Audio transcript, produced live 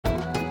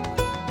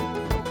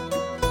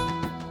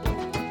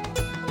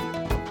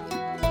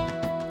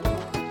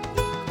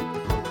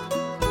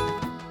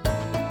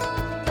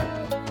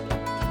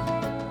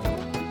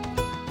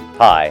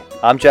Hi,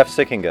 I'm Jeff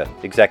Sikkenga,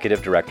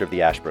 Executive Director of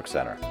the Ashbrook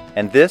Center,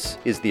 and this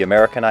is The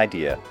American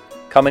Idea,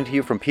 coming to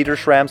you from Peter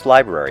Schramm's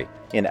library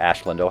in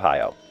Ashland,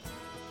 Ohio.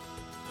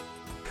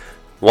 I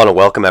want to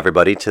welcome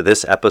everybody to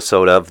this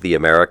episode of The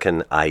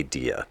American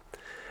Idea.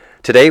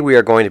 Today we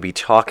are going to be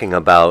talking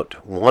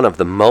about one of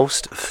the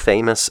most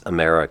famous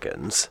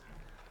Americans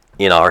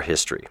in our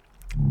history,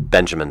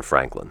 Benjamin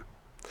Franklin.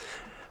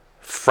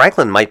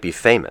 Franklin might be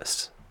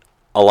famous.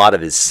 A lot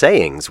of his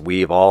sayings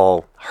we've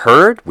all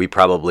heard, we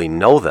probably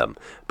know them,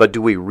 but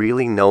do we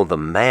really know the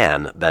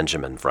man,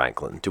 Benjamin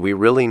Franklin? Do we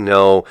really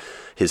know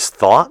his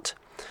thought?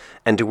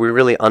 And do we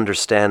really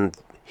understand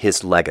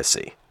his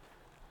legacy?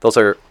 Those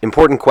are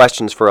important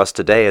questions for us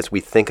today as we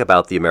think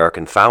about the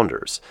American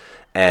founders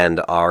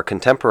and our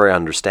contemporary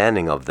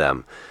understanding of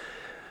them.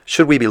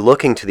 Should we be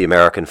looking to the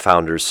American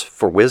founders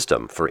for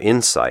wisdom, for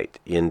insight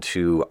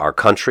into our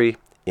country,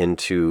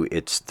 into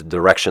the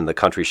direction the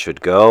country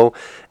should go,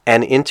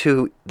 and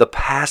into the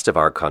past of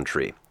our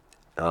country?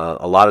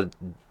 A lot of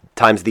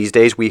times these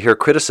days we hear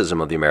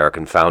criticism of the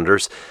American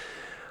founders.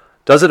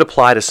 Does it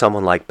apply to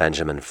someone like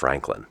Benjamin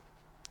Franklin?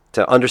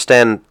 To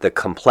understand the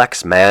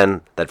complex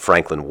man that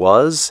Franklin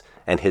was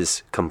and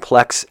his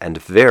complex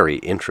and very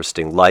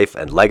interesting life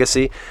and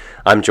legacy,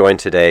 I'm joined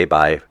today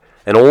by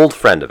an old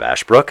friend of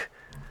Ashbrook,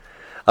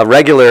 a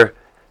regular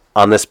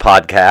on this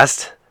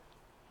podcast,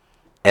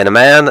 and a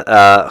man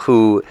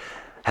who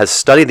has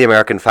studied the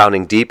American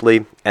founding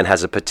deeply and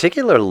has a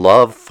particular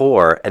love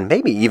for, and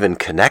maybe even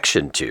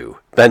connection to,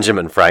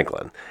 Benjamin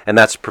Franklin. And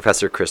that's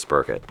Professor Chris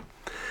Burkett.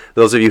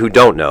 Those of you who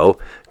don't know,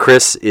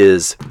 Chris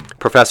is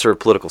Professor of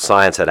Political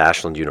Science at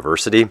Ashland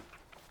University.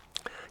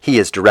 He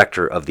is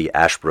Director of the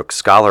Ashbrook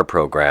Scholar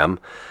Program,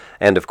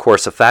 and of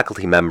course a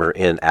faculty member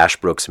in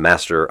Ashbrook's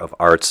Master of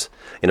Arts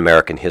in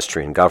American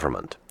History and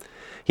Government.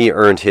 He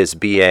earned his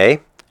BA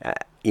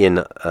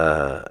in,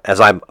 as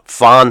I'm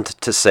fond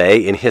to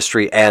say, in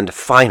History and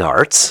Fine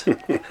Arts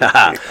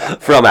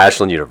from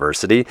Ashland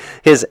University,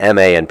 his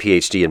MA and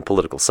PhD in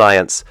Political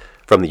Science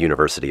from the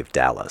University of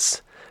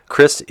Dallas.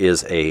 Chris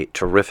is a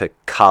terrific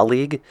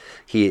colleague.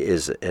 He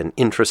is an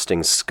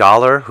interesting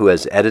scholar who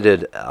has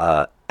edited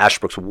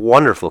Ashbrook's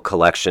wonderful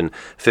collection,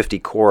 50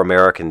 Core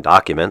American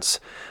Documents,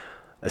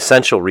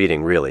 essential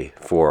reading, really,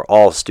 for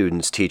all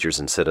students, teachers,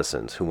 and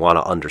citizens who want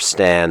to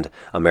understand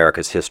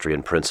America's history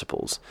and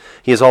principles.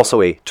 He is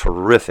also a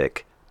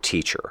terrific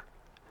teacher.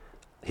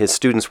 His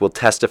students will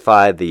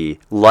testify the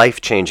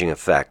life-changing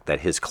effect that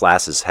his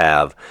classes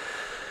have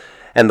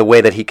and the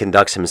way that he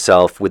conducts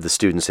himself with the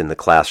students in the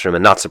classroom.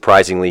 And not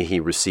surprisingly, he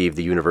received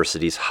the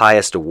university's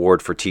highest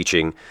award for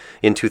teaching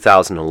in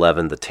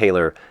 2011, the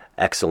Taylor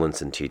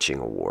Excellence in Teaching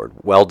Award.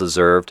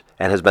 Well-deserved,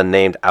 and has been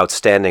named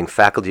Outstanding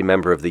Faculty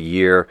Member of the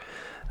Year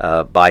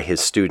by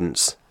his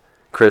students.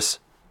 Chris,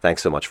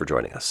 thanks so much for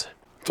joining us.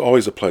 It's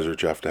always a pleasure,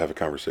 Jeff, to have a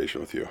conversation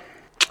with you.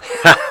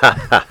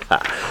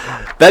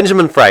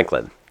 Benjamin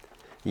Franklin,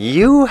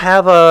 you've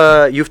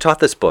taught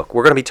this book.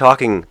 We're going to be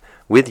talking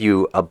with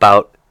you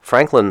about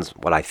Franklin's,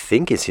 what I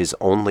think is his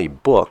only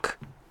book,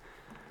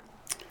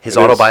 his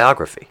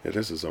autobiography. It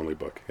is his only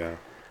book, yeah.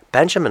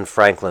 Benjamin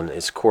Franklin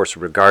is, of course,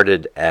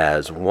 regarded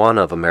as one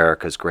of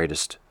America's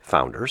greatest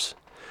founders,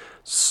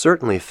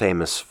 certainly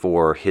famous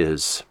for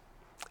his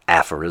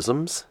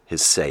aphorisms,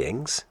 his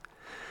sayings.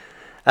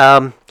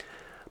 But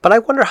I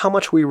wonder how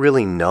much we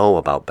really know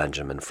about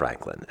Benjamin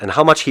Franklin and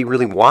how much he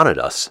really wanted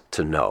us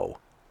to know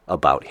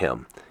about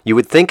him. You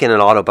would think in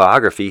an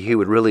autobiography he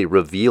would really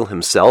reveal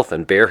himself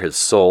and bare his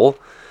soul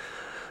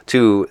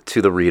to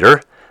the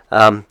reader.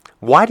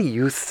 Why do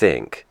you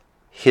think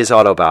his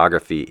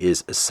autobiography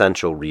is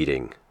essential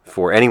reading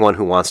for anyone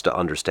who wants to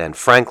understand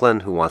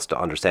Franklin, who wants to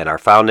understand our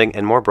founding,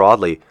 and more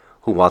broadly,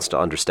 who wants to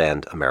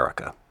understand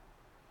America?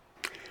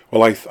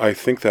 Well, I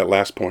think that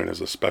last point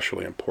is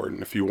especially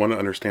important. If you want to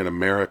understand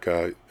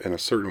America in a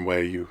certain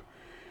way, you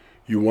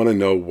want to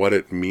know what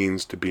it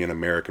means to be an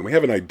American. We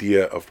have an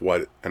idea of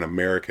what an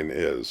American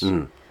is,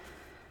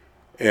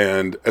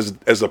 and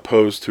as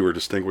opposed to or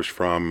distinguished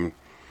from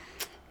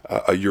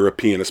a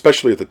European,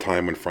 especially at the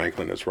time when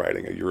Franklin is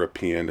writing. A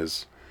European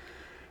is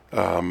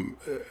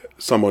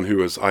someone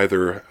who is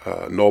either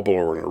noble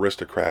or an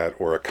aristocrat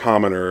or a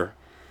commoner.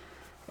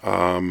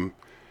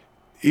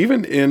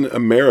 Even in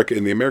America,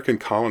 in the American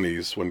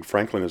colonies, when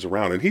Franklin is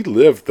around, and he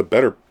lived the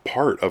better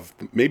part of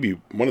maybe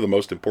one of the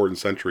most important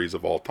centuries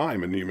of all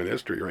time in human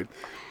history, right?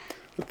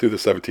 Through the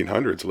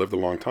 1700s, lived a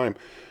long time.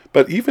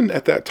 But even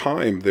at that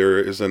time, there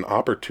is an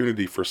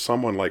opportunity for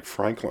someone like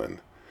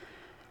Franklin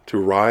to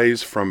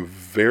rise from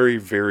very,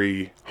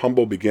 very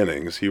humble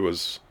beginnings. He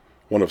was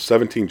one of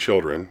 17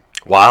 children.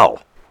 Wow.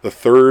 The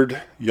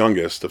third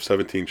youngest of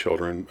 17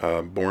 children,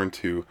 born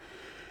to,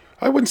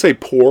 I wouldn't say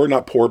poor,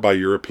 not poor by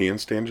European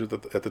standards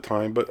at the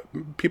time, but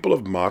people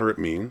of moderate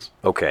means.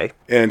 Okay.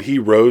 And he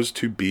rose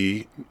to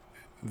be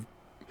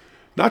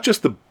not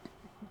just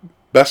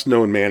best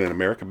known man in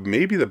America,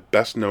 maybe the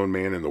best known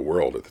man in the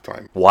world at the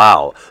time.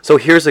 Wow. So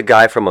here's a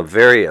guy from a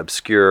very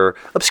obscure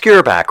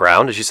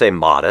background, as you say,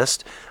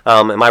 modest.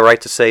 Am I right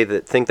to say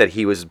think that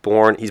he's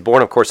born,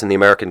 of course, in the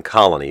American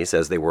colonies,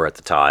 as they were at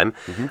the time,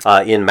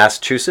 in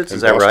Massachusetts,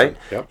 is that Boston, right?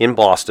 yep. In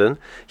Boston.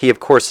 He, of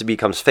course,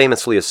 becomes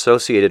famously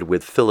associated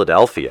with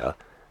Philadelphia.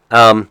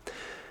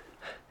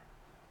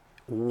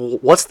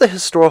 What's the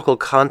historical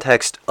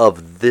context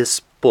of this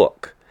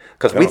book?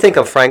 Because we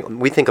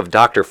think of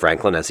Dr.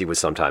 Franklin, as he was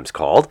sometimes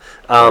called,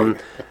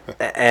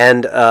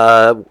 and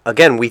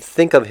again, we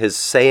think of his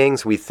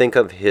sayings, we think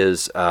of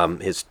his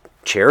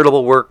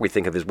charitable work, we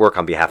think of his work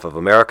on behalf of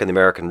America and the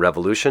American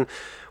Revolution.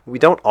 We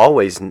don't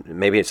always,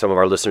 maybe some of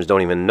our listeners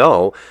don't even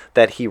know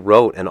that he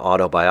wrote an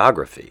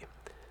autobiography.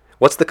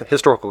 What's the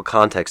historical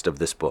context of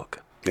this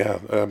book?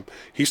 Yeah,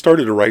 he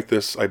started to write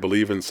this, I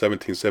believe, in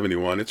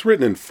 1771. It's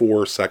written in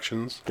 4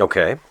 sections.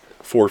 Okay.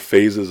 4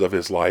 phases of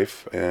his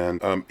life,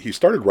 and he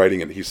started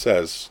writing it, he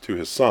says, to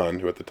his son,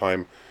 who at the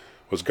time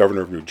was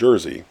governor of New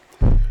Jersey,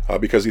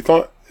 because he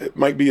thought it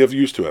might be of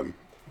use to him.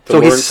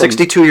 So he's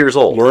 62 years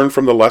old. Learn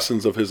from the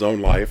lessons of his own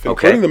life,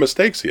 including the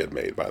mistakes he had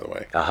made, by the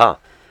way. Uh-huh.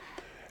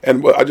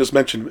 And what I just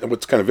mentioned,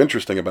 what's kind of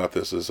interesting about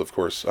this is, of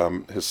course,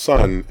 his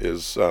son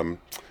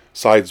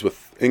sides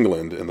with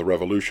England in the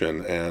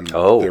Revolution, and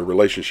their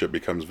relationship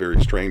becomes very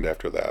strained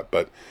after that.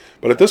 But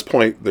at this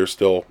point, they're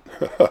still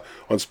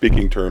on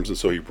speaking terms, and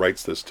so he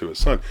writes this to his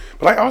son.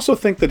 But I also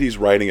think that he's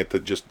writing it to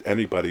just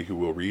anybody who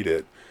will read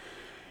it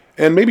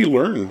and maybe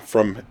learn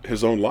from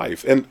his own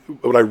life. And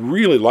what I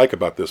really like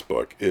about this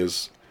book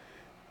is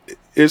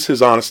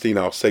his honesty. And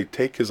I'll say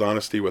take his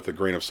honesty with a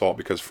grain of salt,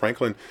 because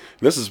Franklin,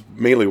 and this is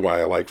mainly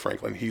why I like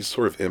Franklin, he's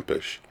sort of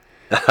impish.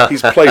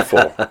 He's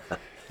playful.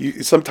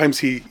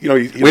 Sometimes we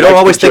don't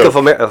always think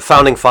of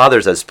founding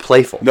fathers as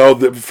playful. No,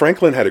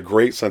 Franklin had a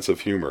great sense of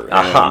humor,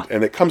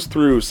 and it comes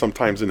through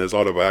sometimes in his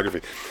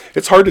autobiography.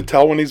 It's hard to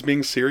tell when he's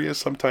being serious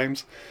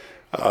sometimes,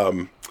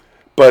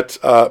 but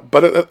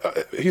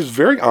he's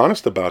very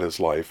honest about his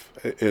life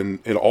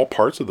in all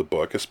parts of the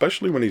book,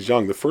 especially when he's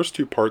young. The first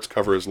 2 parts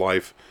cover his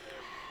life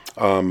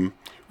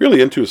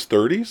really into his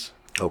 30s.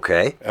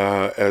 Okay.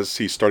 As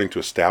he's starting to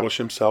establish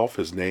himself,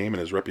 his name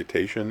and his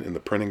reputation in the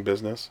printing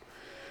business.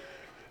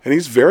 And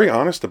he's very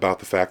honest about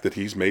the fact that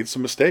he's made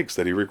some mistakes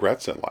that he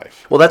regrets in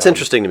life. Well, that's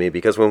interesting to me,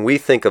 because when we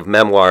think of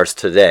memoirs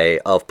today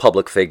of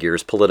public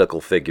figures, political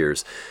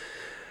figures,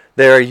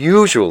 they're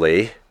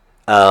usually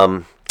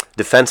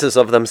defenses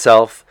of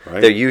themselves. Right.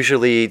 They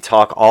usually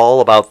talk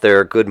all about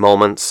their good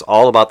moments,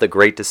 all about the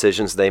great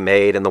decisions they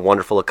made and the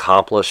wonderful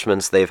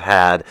accomplishments they've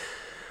had.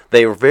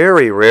 They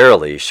very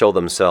rarely show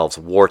themselves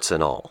warts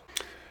and all.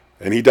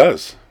 And he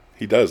does.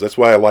 He does. That's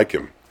why I like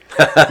him.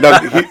 Now,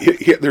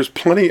 there's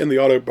plenty in the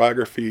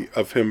autobiography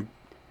of him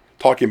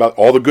talking about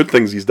all the good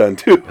things he's done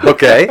too.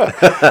 Okay.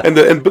 and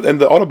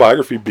the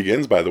autobiography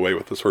begins, by the way,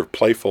 with this sort of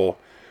playful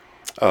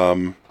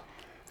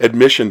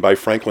admission by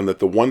Franklin that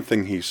the one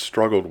thing he's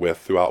struggled with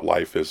throughout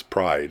life is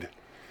pride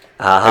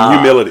and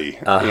humility.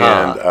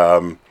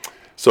 And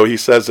so he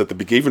says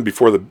even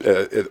before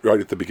right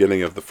at the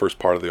beginning of the first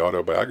part of the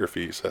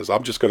autobiography, he says,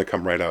 "I'm just going to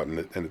come right out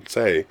and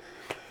say."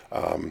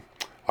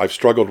 I've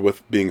struggled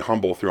with being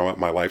humble throughout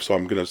my life, so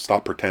I'm going to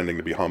stop pretending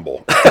to be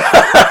humble.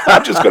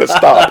 I'm just going to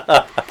stop.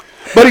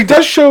 But he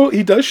does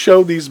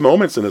show these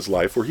moments in his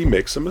life where he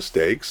makes some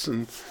mistakes,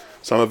 and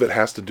some of it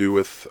has to do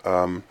with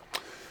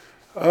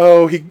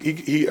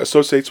he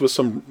associates with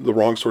the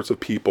wrong sorts of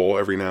people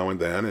every now and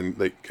then,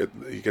 and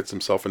he gets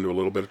himself into a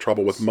little bit of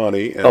trouble with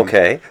money. And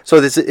okay,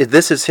 so this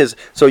is his.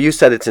 So you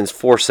said it's in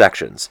 4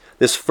 sections.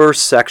 This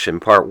first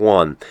section, part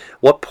 1,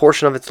 what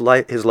portion of his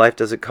life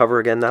does it cover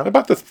again now?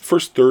 About the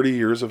first 30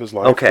 years of his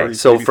life. Okay,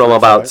 so from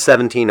about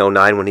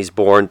 1709 when he's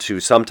born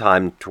to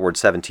sometime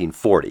towards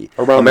 1740.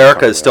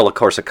 America is still, of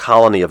course, a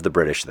colony of the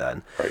British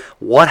then. Right.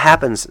 What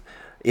happens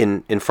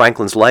in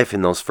Franklin's life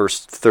in those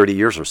first 30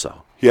 years or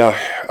so? Yeah,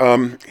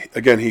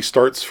 again, he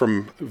starts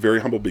from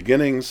very humble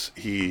beginnings.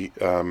 His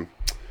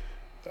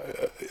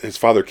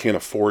father can't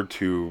afford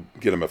to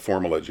get him a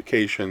formal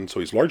education, so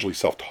he's largely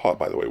self-taught,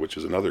 by the way, which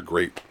is another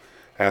great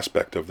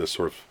aspect of this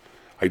sort of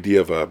idea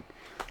of a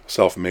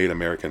self-made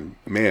American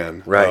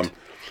man. Right.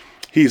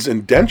 He's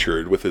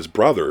indentured with his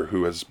brother,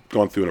 who has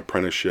gone through an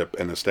apprenticeship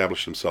and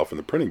established himself in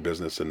the printing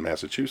business in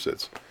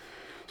Massachusetts.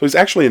 So he's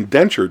actually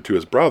indentured to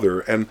his brother,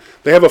 and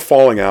they have a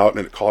falling out,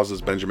 and it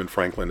causes Benjamin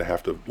Franklin to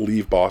have to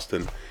leave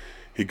Boston.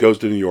 He goes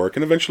to New York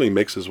and eventually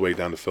makes his way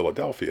down to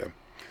Philadelphia.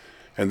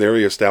 And there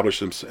he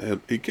establishes himself.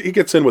 He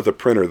gets in with a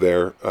printer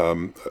there,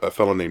 a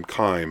fellow named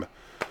Kime.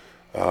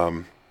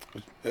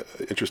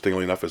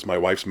 Interestingly enough, is my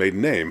wife's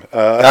maiden name.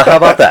 How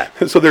about that?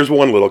 So there's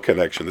one little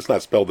connection. It's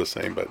not spelled the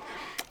same, but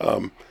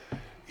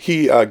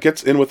he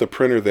gets in with a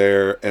printer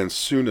there and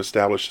soon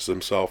establishes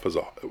himself as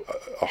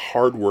a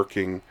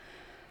hardworking,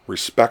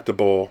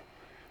 respectable,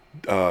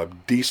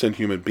 decent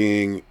human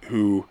being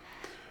who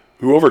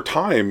over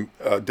time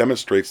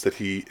demonstrates that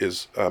he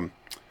is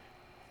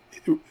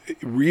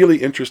really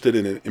interested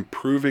in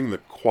improving the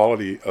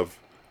quality of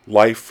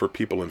life for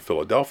people in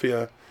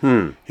Philadelphia.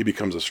 He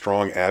becomes a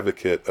strong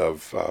advocate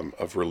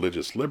of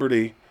religious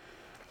liberty,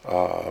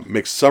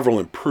 makes several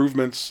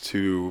improvements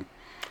to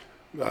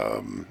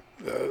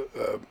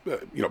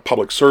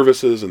public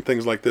services and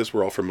things like this.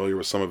 We're all familiar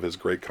with some of his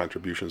great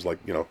contributions, like,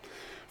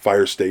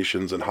 fire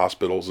stations and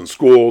hospitals and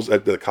schools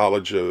at the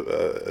College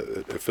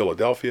of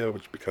Philadelphia,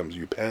 which becomes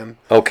UPenn.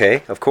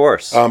 Okay, of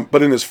course.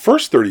 But in his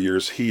first 30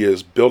 years, he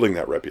is building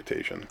that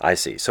reputation. I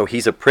see. So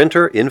he's a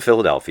printer in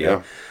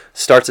Philadelphia,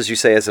 starts, as you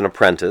say, as an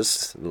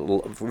apprentice,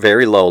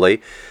 very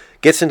lowly,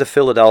 gets into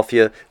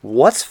Philadelphia.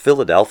 What's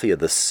Philadelphia,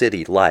 the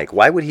city, like?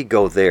 Why would he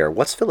go there?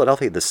 What's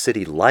Philadelphia, the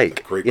city,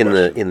 like in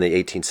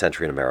the 18th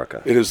century in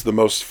America? It is the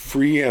most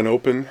free and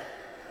open.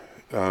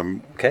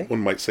 Okay. One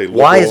might say,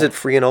 why is it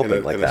free and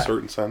open like that? In a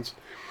certain sense.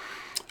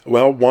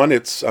 Well, one,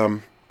 it's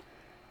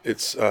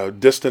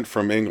distant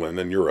from England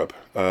and Europe,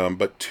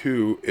 but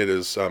two, it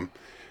is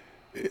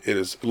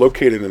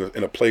located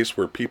in a place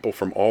where people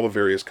from all the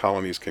various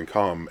colonies can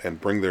come and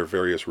bring their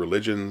various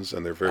religions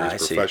and their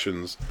various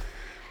professions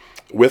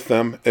with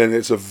them, and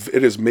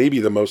it is maybe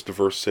the most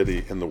diverse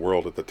city in the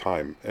world at the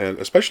time, and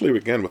especially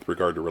again with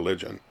regard to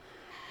religion.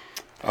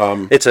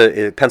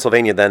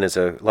 Pennsylvania then is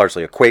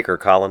largely a Quaker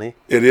colony.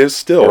 It is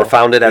still, or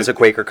founded as a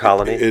Quaker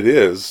colony. It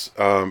is.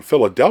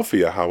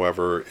 Philadelphia,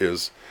 however,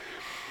 is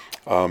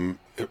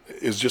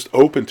just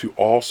open to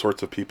all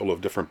sorts of people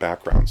of different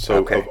backgrounds.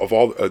 So of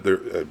all,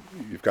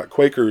 you've got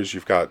Quakers,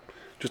 you've got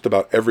just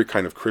about every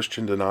kind of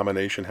Christian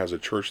denomination has a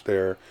church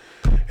there,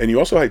 and you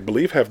also, I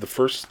believe, have the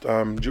first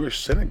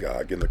Jewish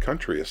synagogue in the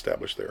country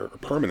established there. A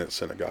permanent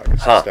synagogue is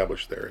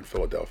established there in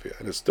Philadelphia,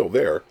 and it's still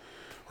there.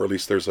 Or at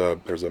least there's a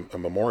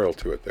memorial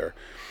to it there.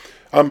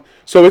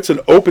 So it's an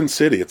open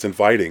city. It's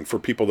inviting for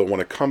people that want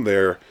to come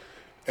there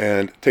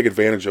and take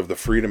advantage of the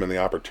freedom and the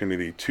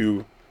opportunity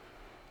to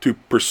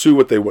pursue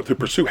what they want, to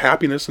pursue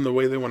happiness in the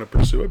way they want to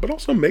pursue it, but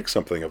also make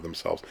something of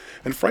themselves.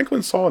 And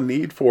Franklin saw a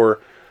need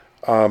for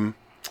in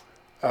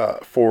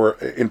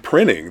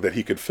printing that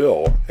he could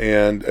fill,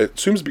 and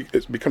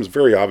it becomes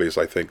very obvious,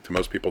 I think, to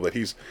most people that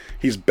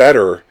he's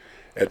better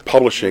at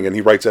publishing, and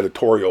he writes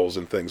editorials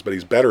and things, but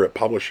he's better at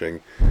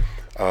publishing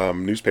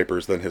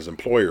newspapers than his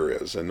employer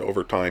is, and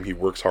over time he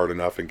works hard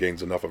enough and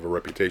gains enough of a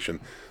reputation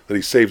that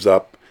he saves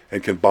up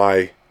and can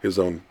buy his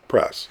own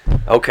press.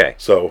 Okay.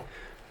 So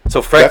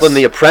Franklin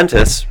the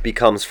apprentice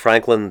becomes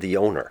Franklin the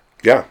owner.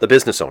 Yeah. The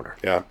business owner.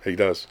 Yeah, he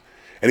does.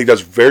 And he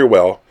does very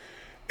well,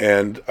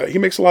 and he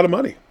makes a lot of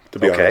money, to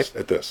be honest,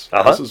 at this.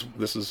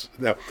 This is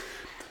now,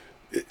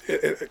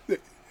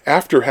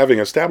 after having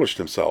established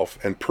himself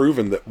and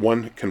proven that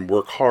one can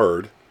work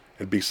hard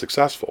and be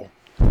successful.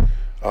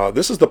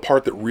 This is the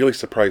part that really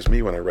surprised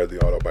me when I read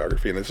the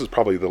autobiography, and this is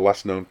probably the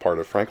less known part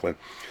of Franklin,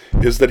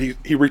 is that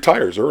he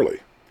retires early.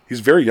 He's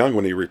very young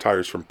when he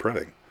retires from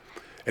printing,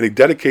 and he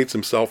dedicates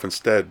himself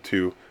instead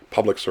to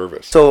public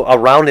service. So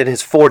around in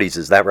his 40s,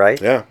 is that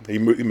right? Yeah, he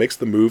makes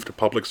the move to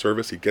public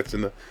service. He gets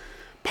into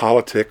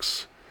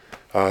politics.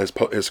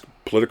 His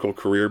political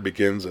career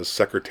begins as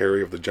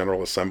Secretary of the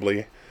General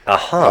Assembly.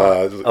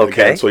 Okay.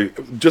 Again, so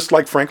just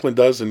like Franklin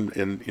does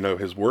in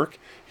his work,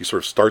 he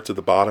sort of starts at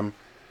the bottom,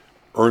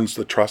 earns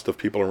the trust of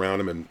people around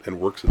him, and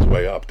works his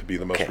way up to be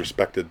the most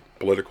respected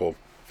political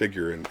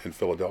figure in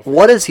Philadelphia.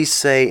 What does he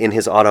say in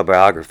his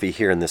autobiography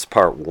here in this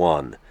part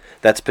 1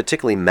 that's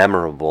particularly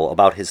memorable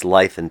about his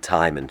life and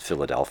time in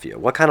Philadelphia?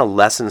 What kind of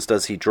lessons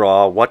does he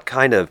draw? What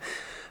kind of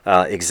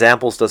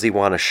examples does he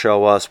want to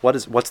show us?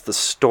 What's the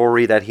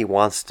story that he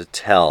wants to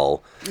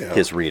tell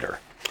his reader?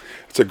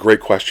 It's a great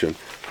question.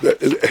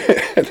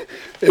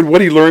 And what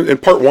he learned in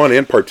part 1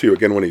 and part 2,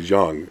 again when he's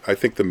young, I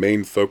think the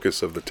main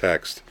focus of the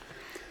text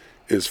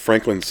is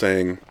Franklin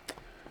saying,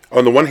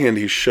 on the one hand,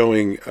 he's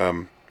showing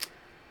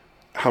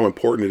how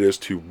important it is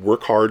to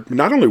work hard.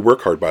 Not only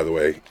work hard, by the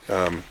way.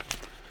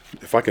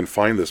 If I can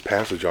find this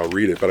passage, I'll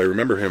read it. But I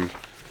remember him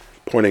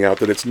pointing out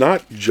that it's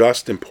not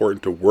just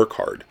important to work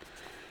hard.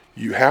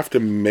 You have to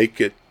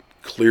make it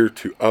clear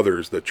to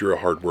others that you're a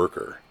hard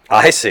worker.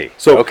 I see.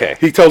 So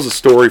he tells a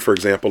story, for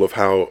example, of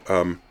how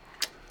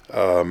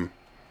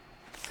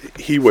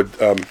he was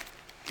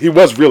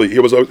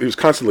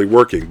constantly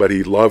working, but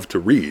he loved to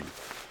read.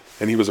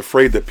 And he was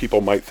afraid that people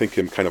might think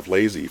him kind of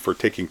lazy for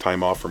taking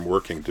time off from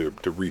working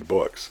to read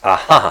books.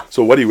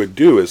 So what he would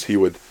do is he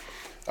would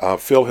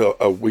fill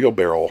a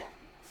wheelbarrow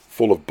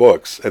full of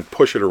books and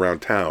push it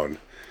around town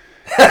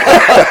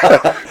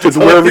to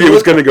wherever he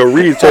was going to go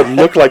read, so it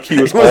looked like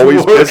he was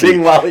always busy.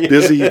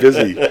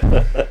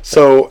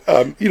 So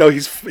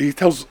he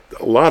tells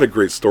a lot of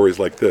great stories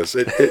like this.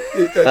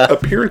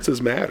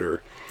 Appearances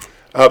matter.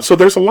 So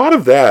there's a lot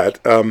of that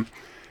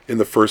in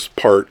the first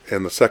part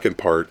and the second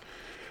part.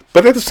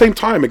 But at the same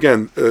time,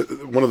 again,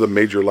 one of the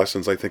major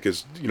lessons I think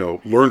is,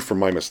 learn from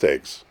my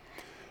mistakes.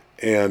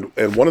 And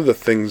one of the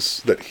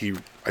things that he,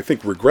 I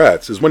think,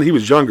 regrets is when he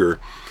was younger,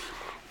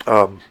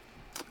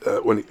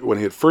 when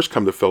he had first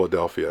come to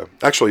Philadelphia,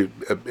 actually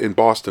in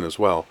Boston as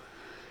well,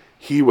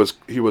 he was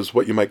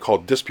what you might call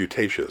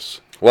disputatious.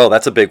 Well,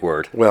 that's a big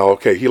word. Well,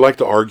 okay, he liked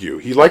to argue.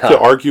 He liked to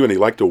argue, and he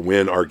liked to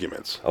win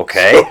arguments.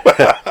 Okay.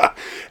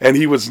 And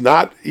he was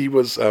not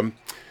nice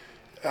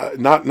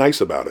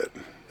about it.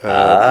 He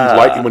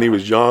liked when he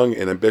was young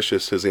and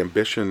ambitious. His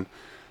ambition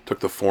took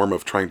the form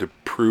of trying to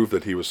prove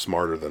that he was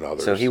smarter than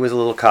others. So he was a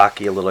little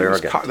cocky, a little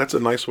arrogant. That's a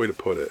nice way to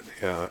put it.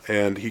 Yeah,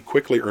 and he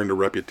quickly earned a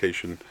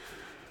reputation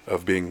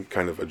of being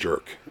kind of a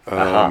jerk.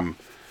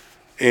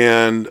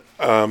 And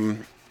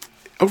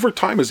over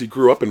time, as he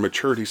grew up and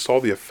matured, he saw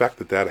the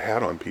effect that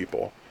had on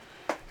people.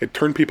 It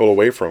turned people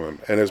away from him.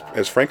 And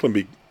as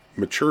Franklin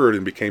matured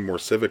and became more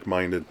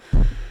civic-minded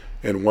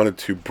and wanted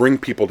to bring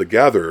people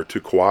together to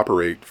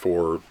cooperate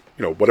for,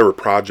 whatever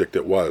project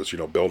it was,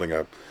 building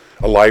a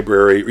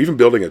library, or even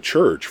building a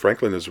church.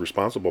 Franklin is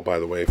responsible, by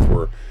the way,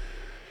 for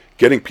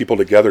getting people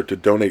together to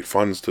donate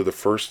funds to the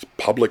first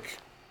public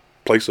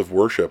place of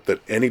worship that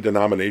any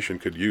denomination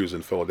could use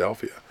in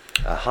Philadelphia.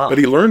 But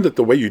he learned that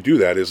the way you do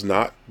that is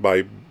not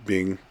by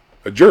being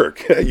a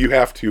jerk. You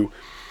have to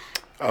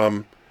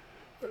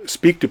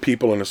speak to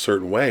people in a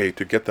certain way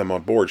to get them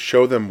on board,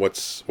 show them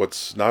what's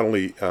not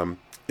only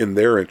in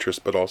their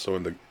interest, but also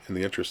in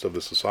the interest of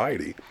the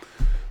society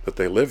that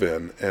they live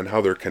in and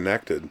how they're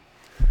connected.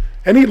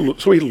 And he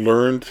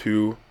learned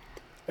to,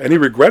 and he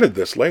regretted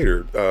this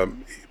later,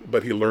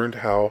 but he learned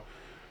how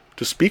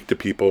to speak to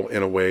people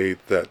in a way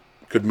that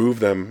could move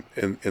them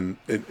in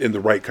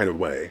the right kind of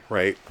way,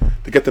 right?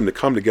 To get them to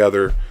come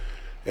together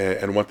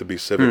and want to be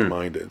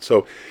civic-minded.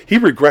 So he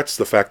regrets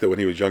the fact that when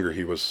he was younger,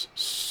 he was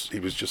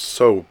just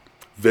so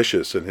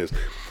vicious in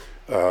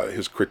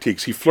his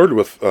critiques. He flirted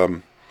with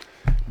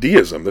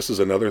deism. This is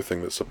another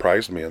thing that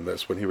surprised me in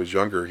this. When he was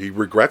younger, he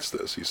regrets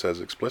this. He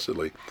says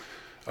explicitly.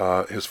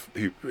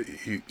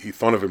 He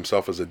thought of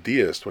himself as a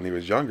deist when he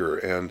was younger,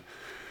 and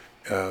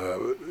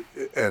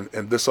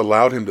this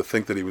allowed him to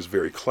think that he was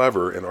very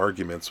clever in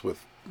arguments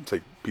with,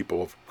 say,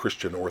 people of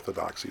Christian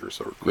orthodoxy or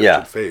sort of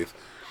Christian faith.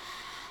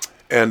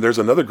 And there's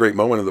another great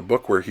moment in the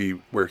book where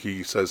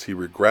he says he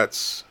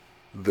regrets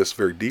this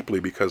very deeply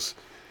because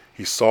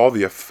he saw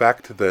the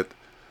effect that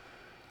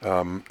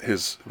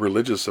his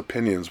religious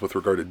opinions with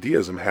regard to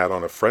deism had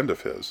on a friend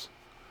of his.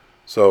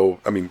 So,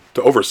 I mean,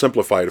 to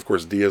oversimplify it, of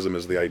course, deism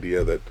is the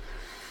idea that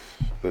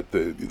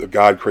the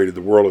God created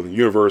the world and the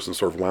universe and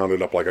sort of wound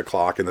it up like a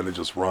clock, and then it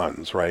just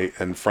runs, right?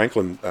 And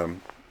Franklin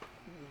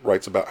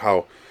writes about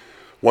how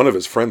one of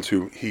his friends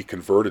who he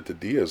converted to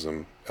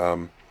deism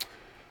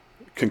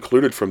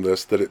concluded from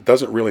this that it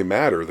doesn't really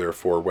matter,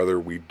 therefore, whether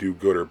we do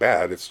good or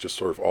bad. It's just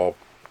sort of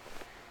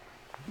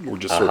we're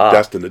just sort of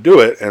destined to do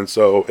it. And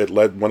so it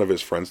led one of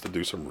his friends to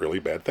do some really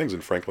bad things,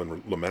 and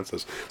Franklin laments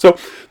this. So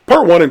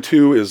part 1 and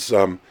 2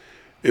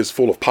 is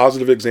full of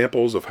positive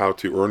examples of how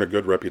to earn a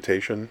good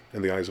reputation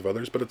in the eyes of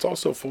others, but it's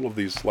also full of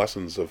these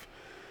lessons of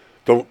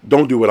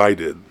don't do what I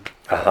did,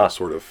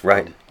 sort of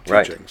teaching.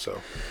 Right.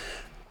 So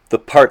the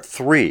part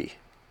 3,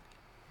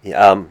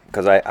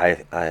 because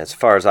I as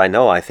far as I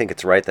know, I think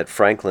it's right that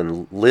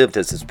Franklin lived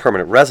as his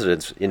permanent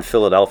residence in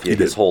Philadelphia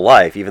his whole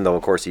life, even though,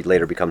 of course, he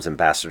later becomes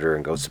ambassador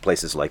and goes to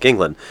places like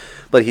England.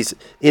 But he's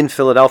in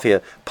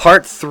Philadelphia.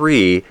 Part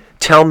 3,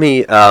 tell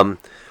me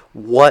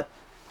what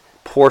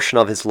portion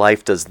of his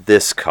life does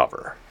this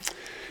cover?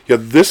 Yeah,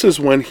 this is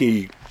when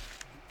he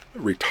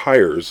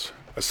retires,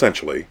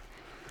 essentially.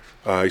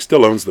 He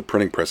still owns the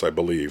printing press, I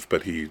believe,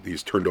 but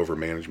he's turned over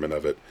management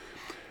of it.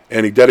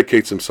 And he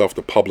dedicates himself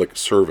to public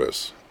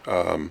service.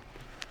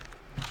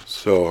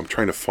 So I'm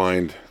trying to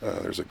find,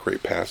 there's a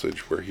great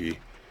passage where he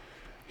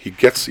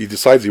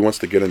decides he wants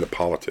to get into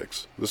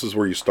politics. This is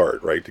where you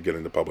start, right, to get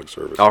into public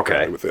service.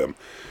 Okay. With him.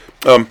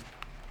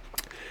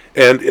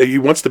 And he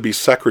wants to be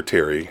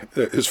secretary.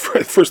 His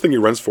first thing he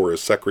runs for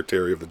is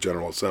secretary of the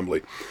General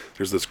Assembly.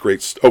 There's this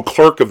great...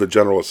 clerk of the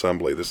General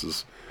Assembly. This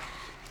is...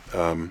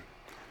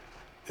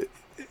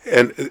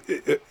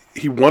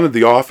 he wanted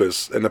the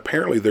office, and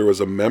apparently there was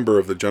a member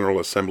of the General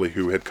Assembly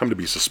who had come to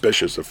be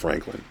suspicious of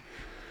Franklin.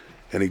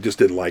 And he just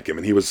didn't like him,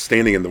 and he was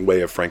standing in the way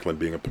of Franklin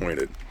being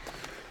appointed.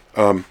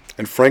 And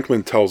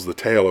Franklin tells the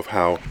tale of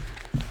how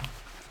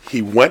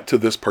he went to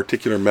this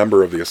particular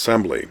member of the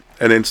Assembly,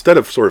 and instead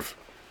of sort of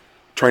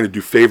trying to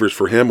do favors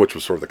for him, which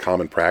was sort of the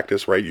common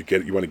practice, right?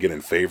 You want to get in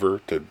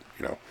favor to,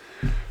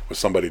 with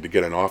somebody to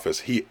get in office.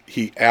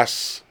 He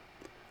asks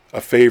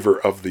a favor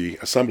of the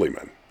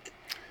assemblyman.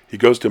 He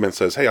goes to him and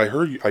says, "Hey, I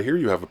hear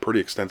you have a pretty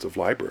extensive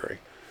library.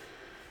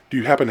 Do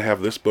you happen to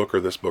have this book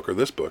or this book or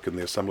this book?" And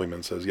the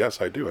assemblyman says,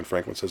 "Yes, I do." And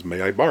Franklin says,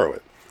 "May I borrow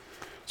it?"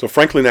 So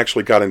Franklin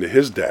actually got into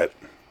his debt,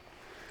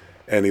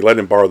 and he let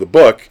him borrow the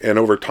book. And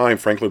over time,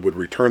 Franklin would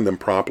return them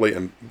promptly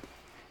and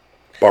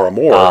borrow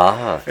more.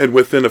 And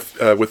within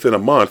a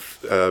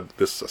month,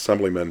 this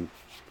assemblyman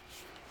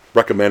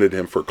recommended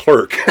him for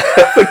clerk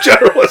at the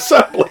General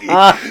Assembly.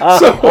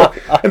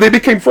 And they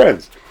became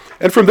friends.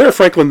 And from there,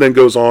 Franklin then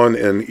goes on,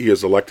 and he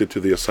is elected to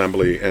the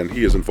Assembly, and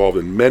he is involved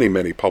in many,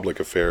 many public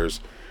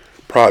affairs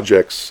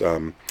projects.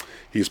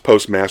 He's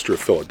postmaster of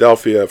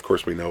Philadelphia. Of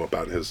course, we know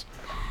about his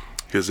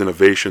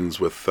innovations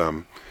with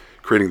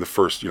creating the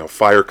first,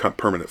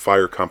 permanent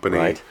fire company.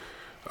 Right.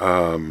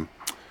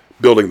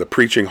 building the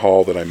preaching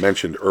hall that I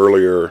mentioned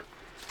earlier,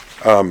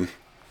 the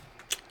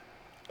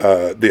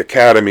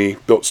academy,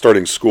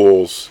 starting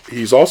schools.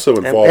 He's also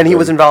involved. And he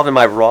was involved. Am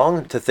I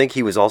wrong to think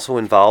he was also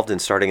involved in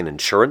starting an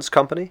insurance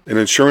company? An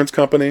insurance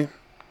company.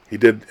 He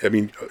did. I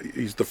mean,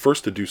 he's the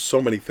first to do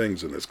so many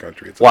things in this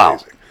country. It's wow.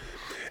 Amazing.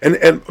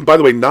 And by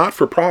the way, not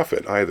for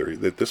profit either.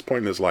 At this point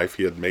in his life,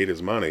 he had made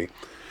his money,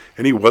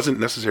 and he wasn't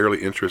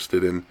necessarily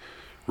interested in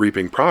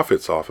reaping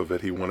profits off of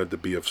it. He wanted to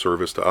be of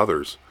service to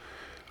others.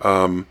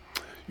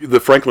 The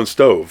Franklin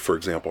stove, for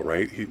example,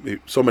 right?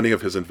 So many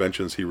of his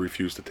inventions he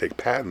refused to take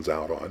patents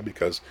out on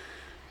because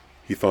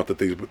he thought that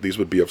these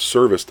would be of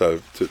service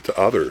to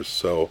others.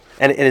 So,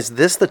 and is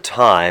this the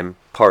time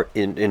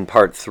in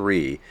part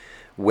 3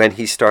 when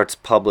he starts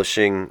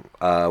publishing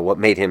what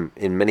made him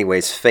in many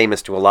ways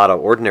famous to a lot of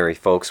ordinary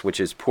folks, which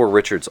is Poor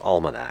Richard's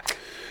Almanac?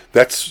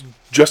 That's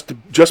just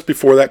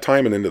before that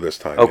time and into this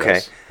time. Okay,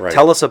 yes, right.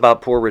 Tell us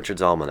about Poor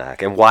Richard's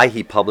Almanac and why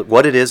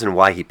what it is and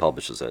why he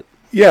publishes it.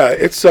 Yeah,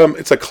 it's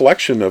a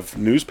collection of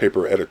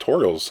newspaper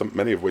editorials,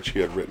 many of which he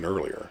had written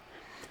earlier,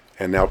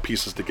 and now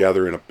pieces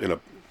together in a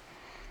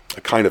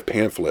kind of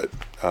pamphlet,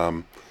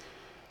 and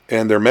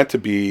they're meant to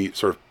be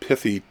sort of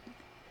pithy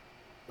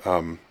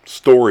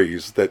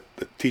stories that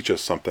teach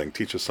us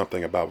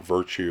something about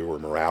virtue or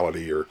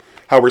morality or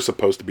how we're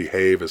supposed to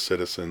behave as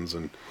citizens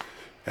and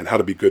how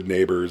to be good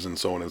neighbors and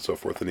so on and so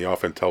forth. And he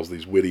often tells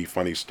these witty,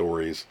 funny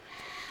stories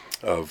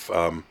of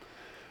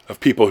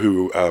people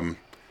who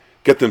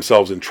get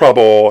themselves in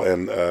trouble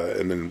and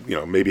then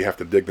maybe have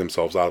to dig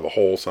themselves out of a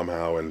hole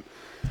somehow. And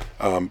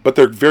but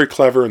they're very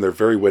clever and they're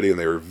very witty and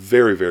they're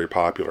very, very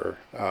popular.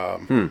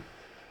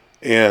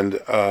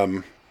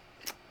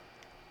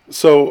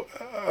 So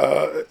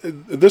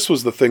this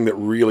was the thing that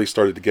really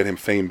started to get him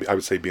fame, I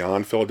would say,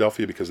 beyond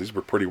Philadelphia, because these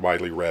were pretty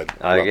widely read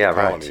throughout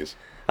the colonies. Right.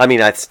 I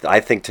mean, I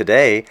think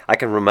today I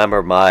can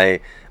remember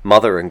my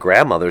mother and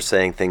grandmother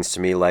saying things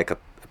to me like a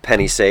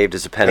penny saved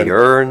is a penny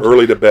earned.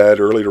 Early to bed,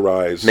 early to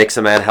rise. Makes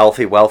a man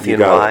healthy, wealthy,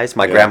 and wise.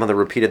 My grandmother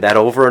repeated that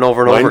over and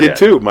over and over again. Mine did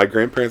too. My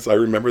grandparents, I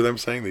remember them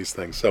saying these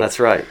things. So that's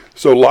right.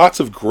 So lots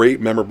of great,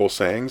 memorable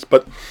sayings.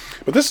 But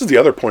this is the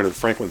other point of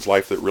Franklin's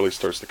life that really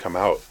starts to come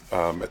out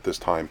at this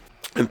time.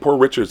 And Poor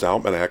Richard's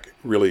Almanac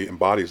really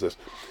embodies this.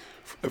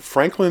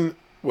 Franklin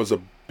was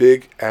a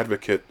big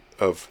advocate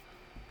of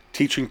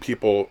teaching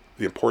people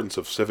the importance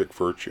of civic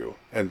virtue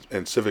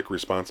and civic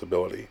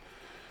responsibility.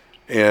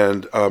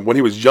 And when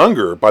he was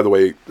younger, by the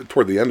way,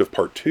 toward the end of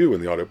part 2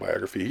 in the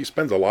autobiography, he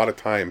spends a lot of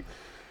time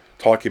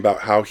talking about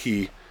how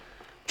he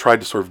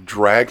tried to sort of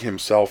drag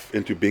himself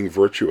into being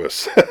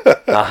virtuous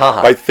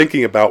by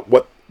thinking about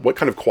what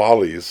kind of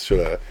qualities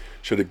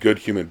should a good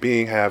human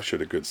being have,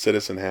 should a good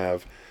citizen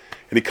have.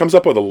 And he comes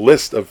up with a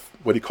list of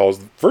what he calls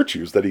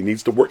virtues that he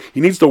needs to work. He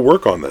needs to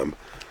work on them.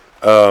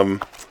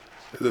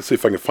 Let's see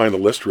if I can find the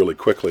list really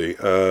quickly.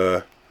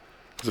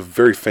 It's a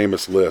very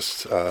famous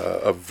list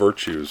of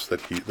virtues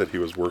that he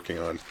was working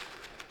on.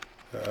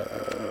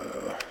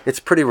 It's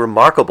pretty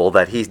remarkable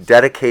that he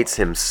dedicates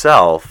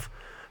himself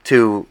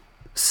to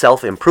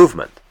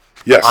self-improvement.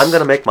 Yes. I'm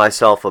going to make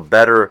myself a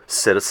better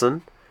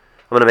citizen.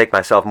 I'm going to make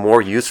myself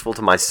more useful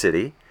to my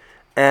city.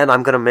 And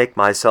I'm going to make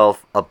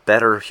myself a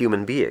better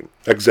human being.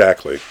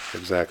 Exactly.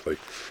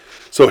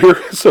 So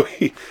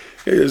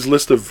his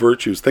list of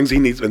virtues, things he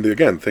needs, and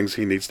again, things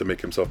he needs to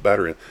make himself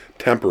better in: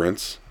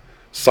 temperance,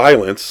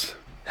 silence,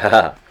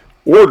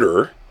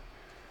 order,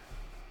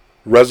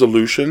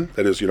 resolution,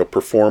 that is,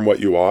 perform what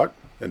you ought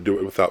and do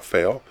it without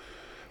fail,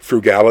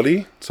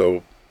 frugality,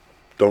 so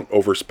don't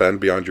overspend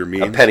beyond your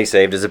means. A penny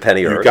saved is a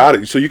penny earned. You got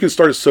it. So you can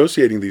start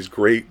associating these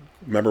great,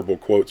 memorable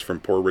quotes from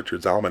Poor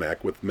Richard's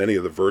Almanac with many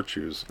of the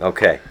virtues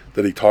that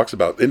he talks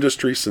about: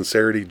 industry,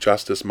 sincerity,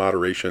 justice,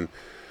 moderation,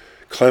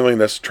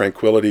 cleanliness,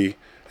 tranquility,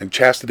 and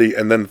chastity.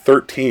 And then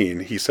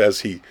 13, he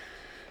says he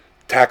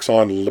tacks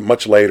on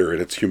much later,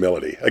 and it's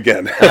humility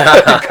again,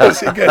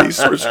 because again he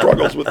sort of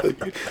struggles with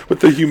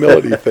the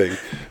humility thing.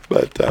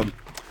 But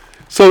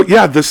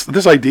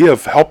this idea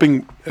of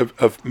helping,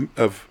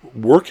 of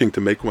working to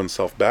make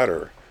oneself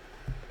better,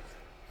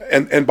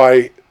 and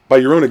by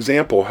your own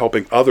example,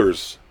 helping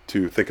others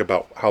to think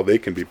about how they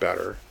can be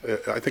better,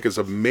 I think is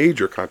a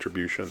major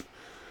contribution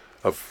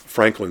of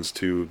Franklin's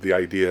to the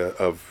idea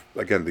of,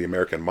 again, the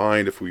American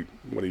mind, if we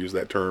want to use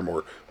that term,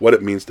 or what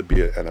it means to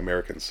be an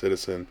American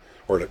citizen,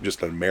 or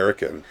just an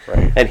American,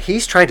 right? And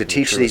he's trying to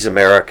teach these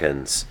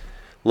Americans,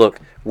 look,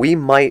 we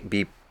might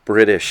be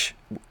British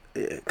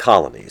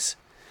colonies,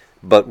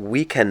 but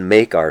we can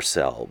make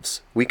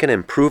ourselves, we can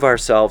improve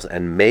ourselves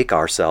and make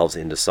ourselves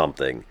into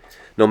something,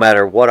 no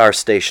matter what our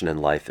station in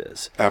life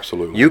is.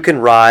 Absolutely. You can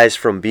rise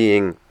from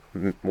being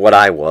what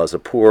I was, a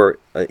poor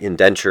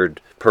indentured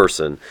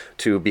person,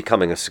 to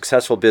becoming a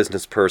successful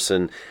business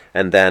person,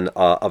 and then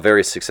a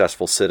very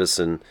successful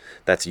citizen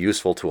that's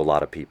useful to a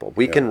lot of people.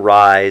 We can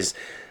rise,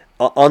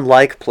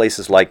 unlike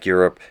places like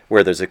Europe,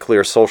 where there's a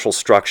clear social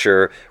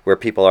structure, where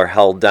people are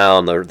held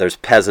down, there's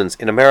peasants.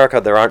 In America,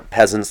 there aren't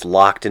peasants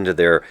locked into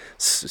their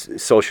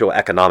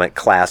socioeconomic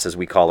class, as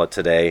we call it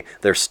today,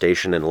 their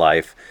station in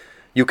life.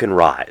 you can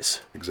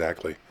rise.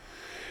 Exactly.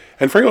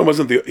 And Franklin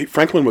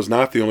was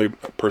not the only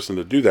person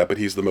to do that, but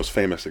he's the most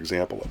famous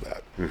example of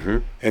that. Mm-hmm.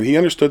 And he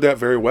understood that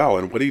very well.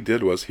 And what he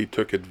did was he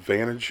took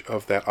advantage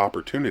of that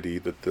opportunity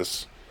that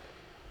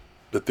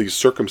these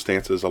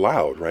circumstances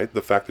allowed, right?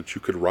 The fact that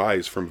you could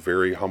rise from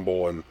very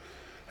humble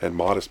and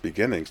modest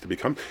beginnings to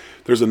become.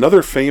 There's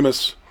another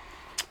famous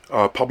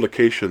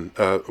publication,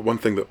 one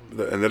thing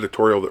an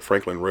editorial that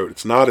Franklin wrote.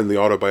 It's not in the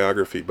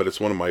autobiography, but it's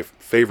one of my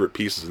favorite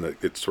pieces, and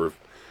it sort of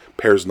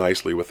pairs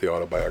nicely with the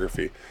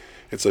autobiography.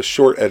 It's a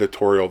short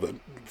editorial that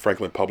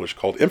Franklin published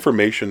called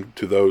 "Information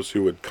to Those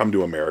Who Would Come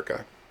to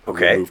America," or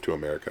Okay. Move to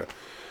America.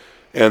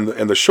 And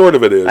the short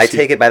of it is, I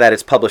take it by that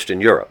it's published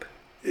in Europe.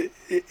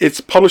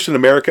 It's published in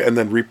America and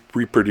then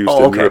reproduced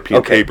in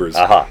European papers.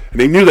 Uh-huh.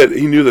 And he knew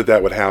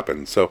that would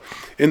happen. So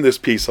in this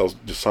piece, I'll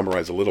just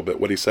summarize a little bit.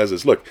 What he says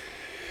is, look,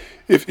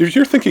 if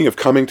you're thinking of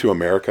coming to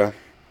America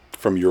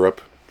from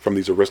Europe, from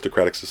these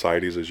aristocratic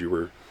societies as you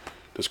were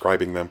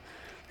describing them,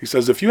 he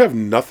says, if you have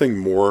nothing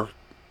more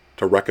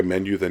to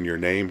recommend you than your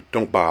name,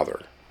 don't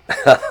bother.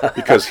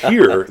 Because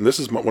here, and this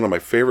is one of my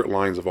favorite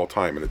lines of all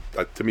time, and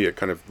to me it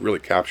kind of really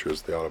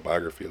captures the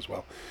autobiography as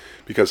well.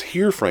 Because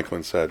here,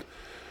 Franklin said,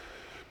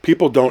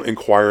 people don't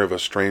inquire of a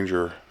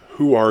stranger,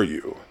 who are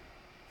you?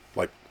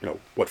 Like,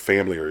 what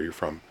family are you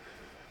from?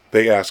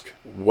 They ask,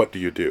 what do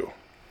you do?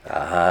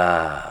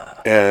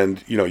 Ah.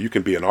 And, you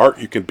can be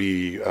you can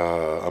be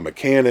a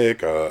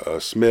mechanic, a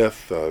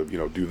smith,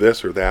 do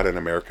this or that in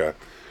America.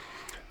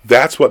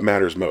 That's what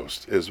matters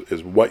most,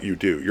 is what you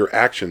do. Your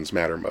actions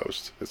matter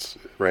most. It's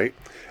right.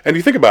 And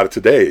you think about it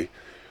today,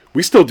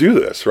 we still do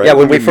this, right? Yeah,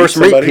 when we first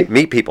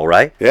meet people,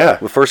 right? Yeah.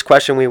 The first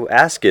question we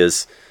ask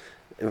is,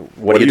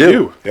 what do you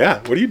do? Yeah,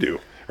 what do you do?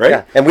 Right?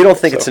 Yeah. And we don't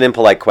think it's an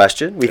impolite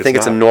question. We think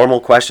it's a not.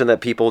 normal question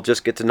that people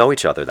just get to know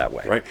each other that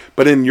way. Right.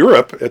 But in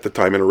Europe at the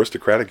time, in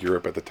aristocratic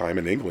Europe at the time,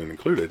 in England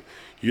included,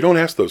 you don't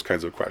ask those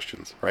kinds of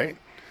questions, right?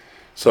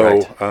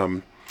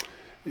 So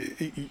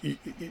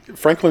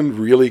Franklin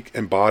really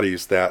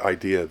embodies that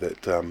idea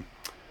that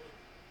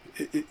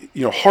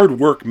hard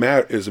work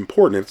is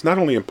important. It's not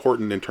only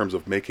important in terms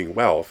of making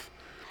wealth,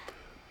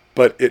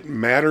 but it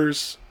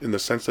matters in the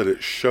sense that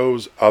it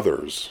shows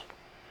others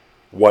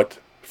what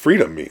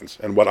freedom means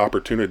and what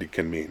opportunity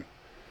can mean.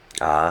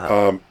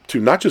 To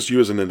not just you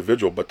as an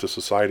individual, but to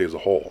society as a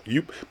whole.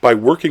 You, by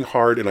working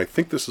hard, and I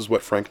think this is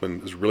what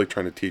Franklin is really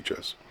trying to teach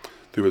us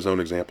through his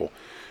own example.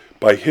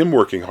 By him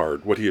working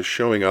hard, what he is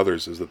showing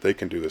others is that they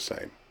can do the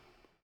same.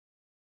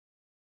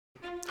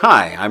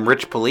 Hi, I'm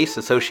Rich Police,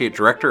 Associate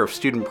Director of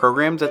Student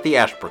Programs at the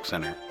Ashbrook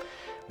Center.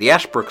 The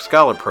Ashbrook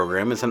Scholar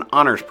Program is an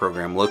honors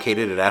program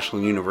located at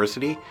Ashland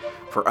University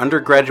for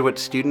undergraduate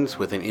students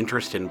with an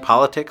interest in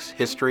politics,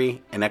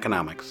 history, and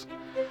economics.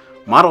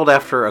 Modeled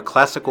after a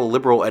classical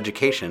liberal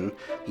education,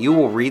 you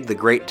will read the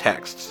great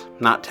texts,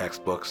 not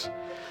textbooks.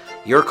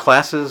 Your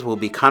classes will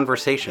be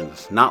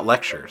conversations, not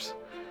lectures.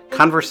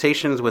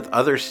 Conversations with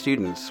other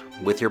students,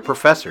 with your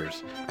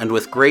professors, and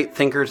with great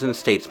thinkers and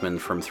statesmen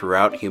from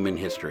throughout human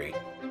history.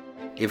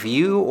 If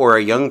you or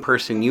a young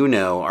person you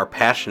know are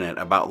passionate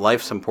about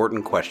life's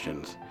important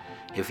questions,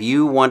 if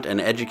you want an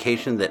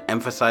education that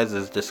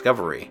emphasizes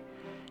discovery,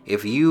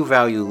 if you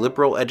value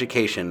liberal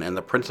education and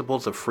the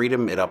principles of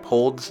freedom it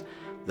upholds,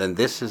 then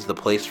this is the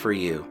place for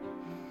you.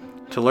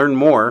 To learn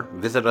more,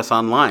 visit us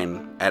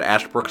online at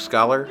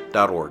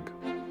ashbrookscholar.org.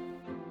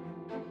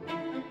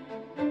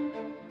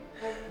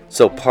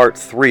 So part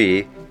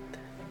 3,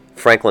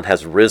 Franklin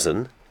has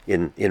risen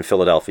in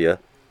Philadelphia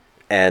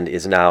and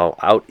is now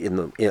out in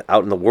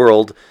the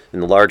world, in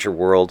the larger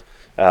world,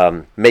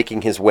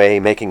 making his way,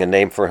 making a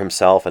name for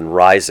himself and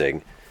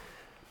rising.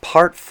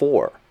 Part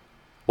 4,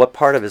 what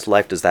part of his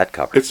life does that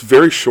cover? It's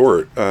very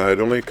short. It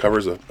only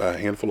covers a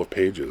handful of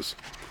pages.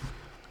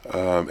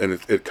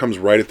 And it comes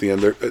right at the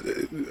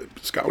end.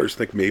 Scholars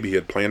think maybe he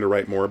had planned to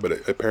write more, but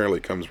it apparently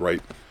comes right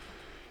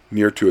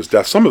near to his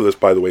death. Some of this,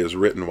 by the way, is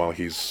written while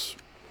he's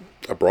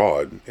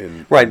abroad.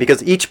 Right,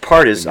 because each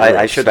part is,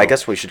 Europe, I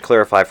guess we should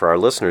clarify for our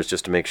listeners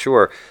just to make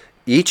sure,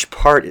 each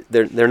part,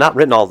 they're not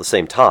written all at the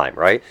same time,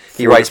 right?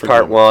 He writes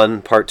part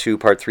 1, part 2,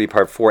 part 3,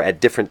 part 4 at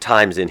different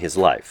times in his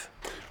life.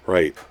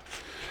 Right.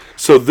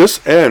 So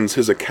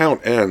his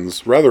account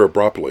ends rather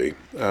abruptly.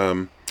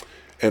 And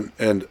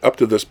up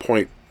to this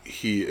point,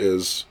 he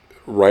is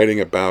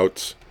writing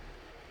about,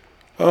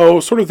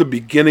 sort of the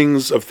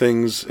beginnings of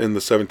things in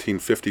the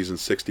 1750s and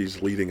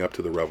 60s leading up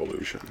to the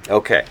Revolution.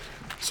 Okay.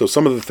 So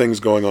some of the things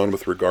going on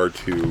with regard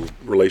to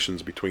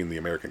relations between the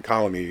American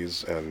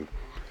colonies and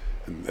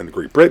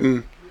Great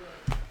Britain.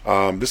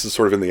 This is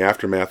sort of in the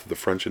aftermath of the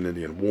French and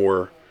Indian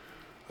War,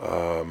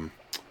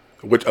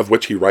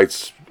 which he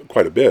writes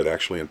quite a bit,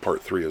 actually, in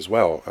part 3 as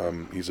well.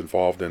 He's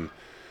involved in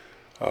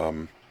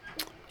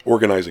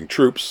organizing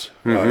troops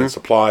and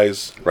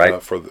supplies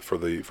for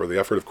the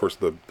effort. Of course,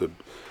 the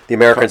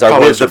Americans are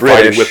with the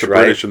British, with the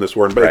British in this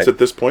war. But right. It's at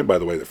this point, by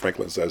the way, that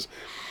Franklin says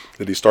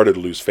that he started to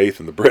lose faith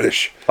in the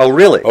British. Oh,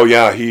 really? Oh,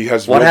 yeah. He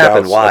has what real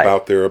happened? doubts Why?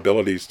 About their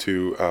abilities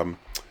to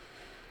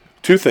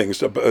two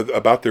things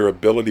about their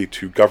ability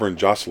to govern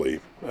justly,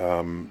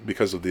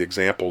 because of the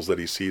examples that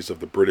he sees of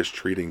the British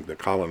treating the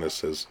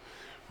colonists as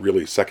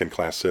really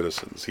second-class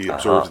citizens. He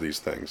observes these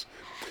things.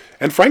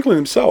 And Franklin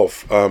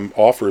himself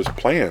offers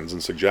plans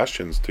and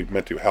suggestions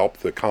meant to help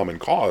the common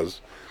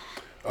cause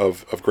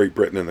of Great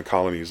Britain and the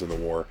colonies in the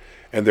war.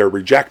 And they're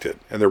rejected.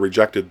 And they're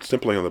rejected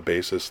simply on the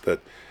basis that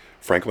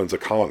Franklin's a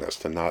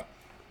colonist and not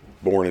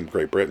born in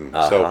Great Britain.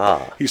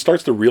 So he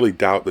starts to really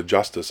doubt the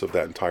justice of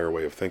that entire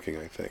way of thinking,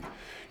 I think.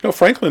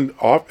 Franklin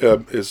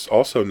is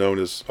also known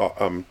as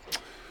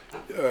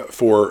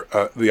for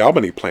the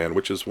Albany Plan,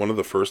 which is one of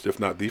the first, if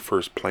not the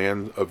first,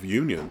 plans of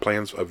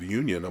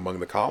union among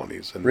the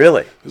colonies. And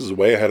really? This is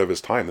way ahead of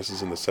his time. This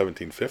is in the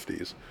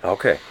 1750s.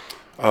 Okay.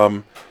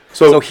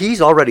 So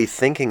he's already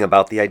thinking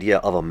about the idea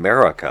of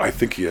America. I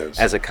think he is.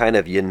 As a kind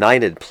of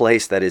united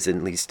place that is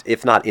at least,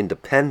 if not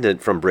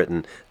independent from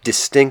Britain,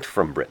 distinct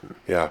from Britain.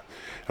 Yeah.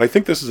 And I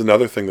think this is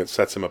another thing that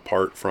sets him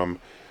apart from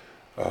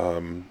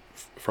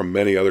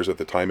many others at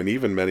the time, and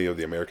even many of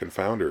the American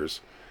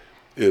founders,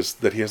 is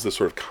that he has this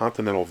sort of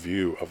continental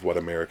view of what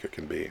America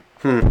can be.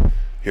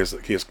 He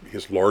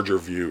has larger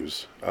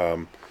views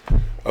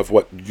of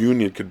what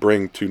union could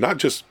bring to not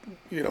just,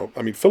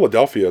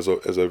 Philadelphia is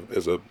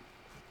a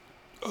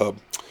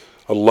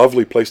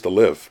lovely place to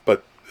live,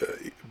 but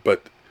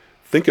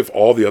think if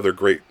all the other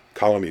great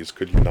colonies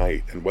could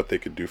unite and what they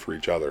could do for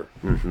each other.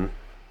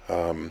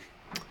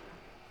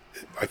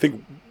 I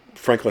think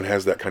Franklin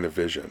has that kind of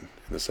vision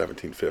in the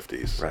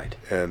 1750s. Right.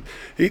 And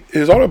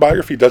his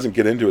autobiography doesn't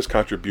get into his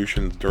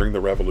contributions during the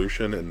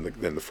Revolution and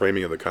the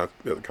framing of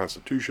the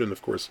Constitution.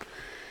 Of course,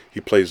 he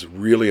plays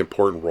really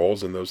important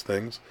roles in those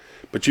things.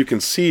 But you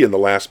can see in the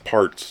last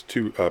parts,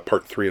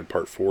 part 3 and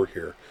part 4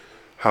 here,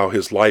 how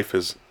his life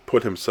has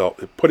put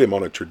him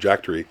on a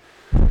trajectory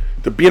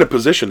to be in a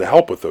position to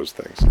help with those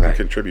things and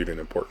contribute in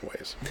important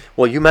ways.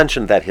 Well, you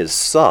mentioned that his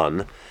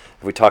son,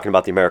 if we're talking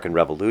about the American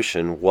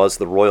Revolution, was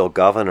the royal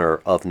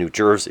governor of New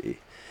Jersey.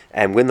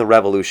 And when the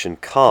revolution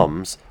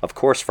comes, of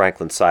course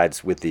Franklin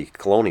sides with the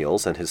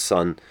colonials and his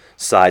son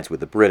sides with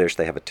the British.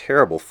 They have a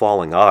terrible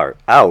falling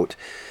out.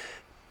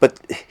 But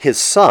his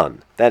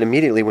son, that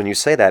immediately when you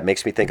say that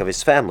makes me think of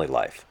his family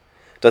life.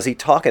 Does he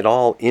talk at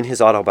all in his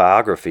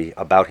autobiography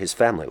about his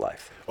family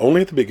life?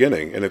 Only at the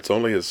beginning, and it's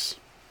only his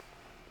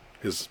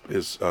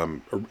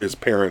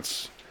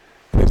parents,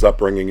 his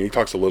upbringing. He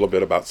talks a little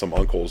bit about some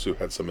uncles who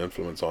had some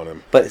influence on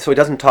him. But so he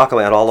doesn't talk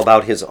at all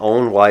about his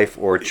own wife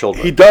or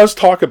children. He does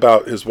talk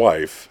about his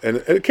wife, and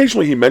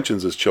occasionally he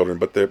mentions his children,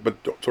 but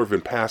sort of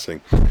in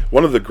passing.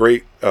 One of the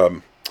great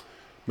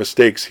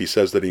mistakes he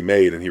says that he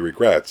made and he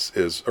regrets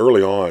is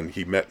early on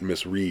he met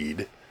Miss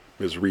Reed,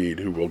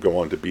 who will go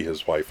on to be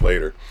his wife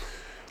later,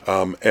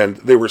 and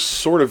they were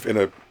sort of in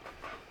a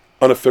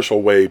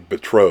unofficial way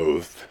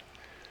betrothed.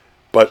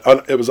 But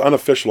it was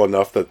unofficial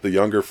enough that the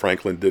younger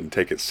Franklin didn't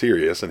take it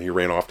serious, and he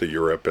ran off to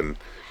Europe and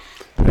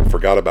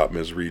forgot about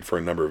Ms. Reed for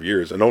a number of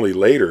years, and only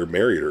later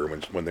married her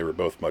when they were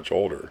both much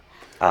older.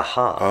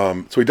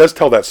 So he does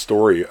tell that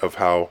story of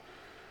how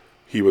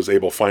he was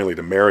able finally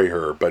to marry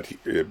her, but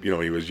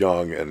he was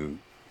young and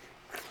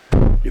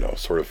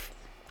sort of,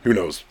 who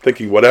knows,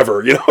 thinking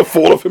whatever,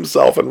 full of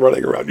himself and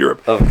running around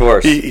Europe. Of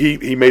course,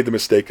 he made the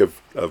mistake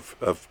of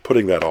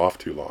putting that off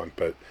too long,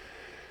 but.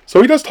 So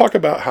he does talk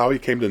about how he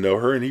came to know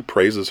her, and he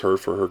praises her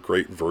for her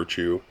great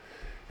virtue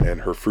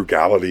and her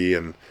frugality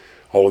and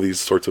all of these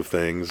sorts of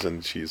things.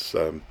 And she's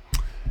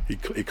he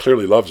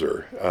clearly loves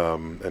her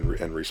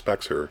and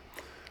respects her.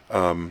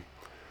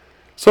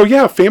 So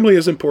yeah, family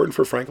is important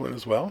for Franklin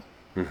as well.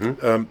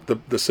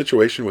 The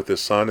situation with his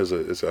son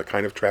is a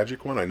kind of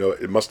tragic one. I know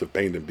it must have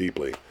pained him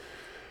deeply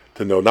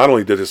to know not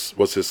only did his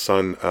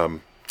son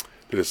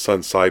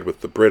side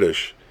with the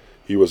British,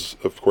 he was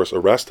of course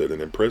arrested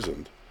and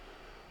imprisoned.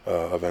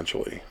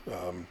 Eventually,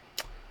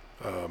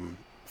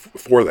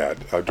 for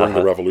that during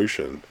the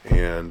Revolution,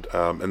 and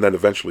then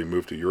eventually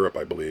moved to Europe,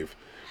 I believe.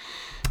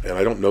 And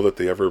I don't know that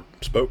they ever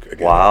spoke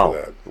again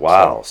after that.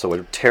 Wow! So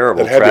a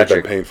terrible,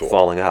 tragic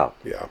falling out.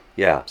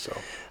 Yeah. So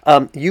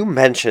you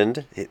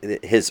mentioned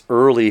his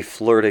early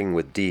flirting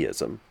with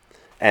deism,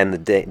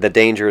 and the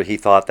danger he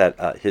thought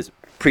that his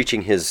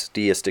preaching his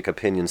deistic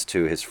opinions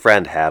to his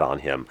friend had on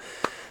him.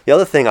 The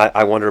other thing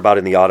I wonder about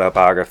in the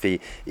autobiography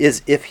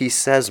is if he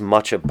says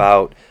much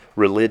about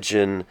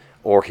religion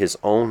or his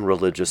own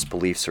religious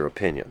beliefs or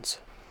opinions.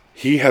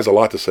 He has a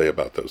lot to say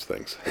about those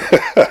things.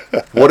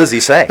 What does he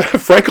say?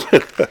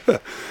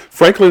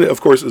 Franklin,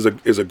 of course, is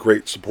a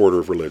great supporter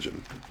of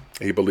religion.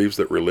 He believes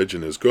that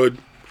religion is good.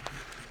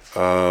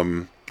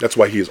 That's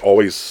why he is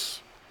always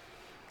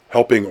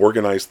helping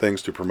organize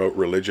things to promote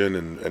religion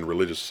and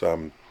religious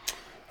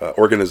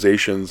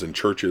organizations and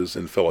churches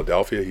in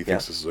Philadelphia. He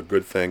thinks this is a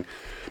good thing.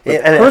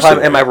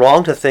 Am I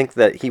wrong to think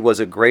that he was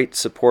a great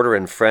supporter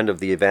and friend of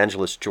the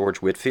evangelist George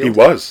Whitefield? He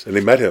was, and they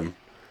met him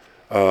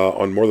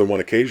on more than one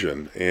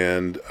occasion.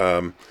 And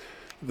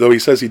though he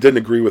says he didn't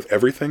agree with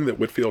everything that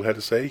Whitefield had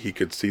to say, he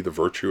could see the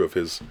virtue of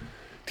his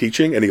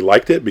teaching, and he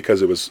liked it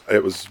because it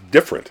was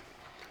different.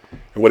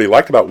 And what he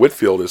liked about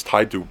Whitefield is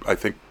tied to, I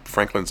think,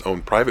 Franklin's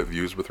own private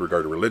views with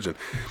regard to religion.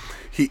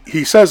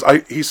 He says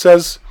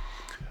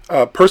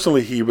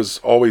personally he was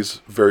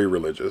always very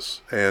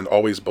religious and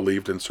always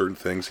believed in certain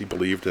things. He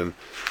believed in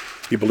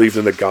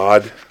the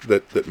God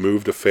that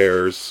moved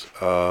affairs.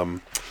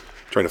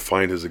 Trying to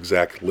find his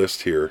exact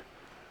list here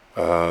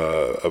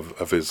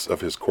of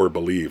his core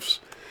beliefs.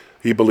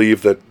 He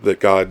believed that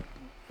God,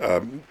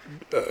 the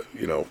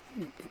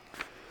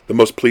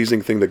most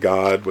pleasing thing to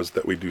God was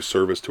that we do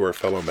service to our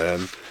fellow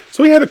men.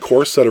 So he had a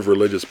core set of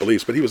religious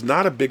beliefs, but he was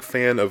not a big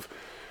fan of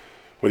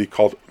what he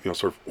called,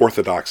 sort of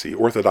orthodoxy,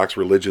 orthodox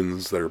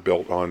religions that are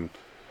built on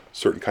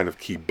certain kind of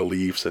key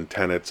beliefs and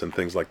tenets and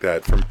things like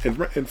that.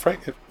 In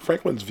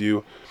Franklin's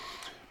view,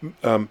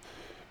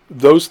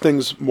 those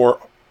things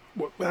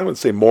I wouldn't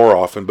say more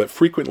often, but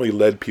frequently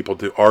led people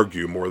to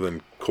argue more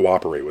than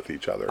cooperate with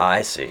each other.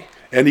 I see.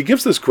 And he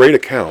gives this great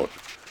account.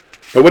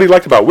 But what he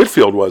liked about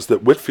Whitefield was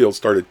that Whitefield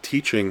started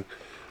teaching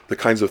the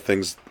kinds of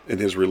things in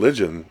his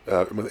religion,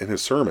 in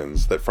his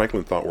sermons, that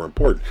Franklin thought were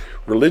important.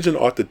 Religion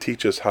ought to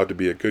teach us how to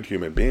be a good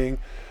human being,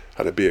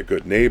 how to be a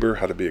good neighbor,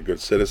 how to be a good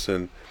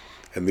citizen,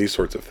 and these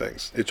sorts of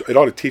things. It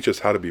ought to teach us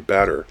how to be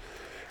better.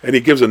 And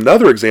he gives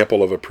another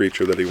example of a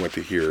preacher that he went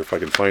to hear, if I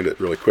can find it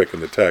really quick in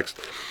the text.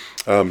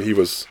 He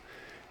was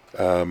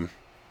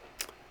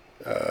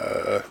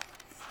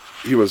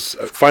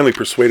finally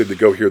persuaded to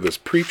go hear this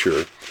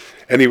preacher,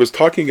 and he was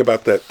talking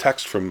about that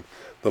text from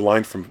the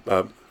line from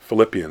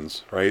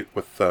Philippians, right,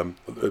 with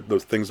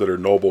those things that are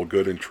noble,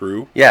 good, and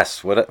true.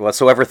 Yes,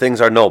 whatsoever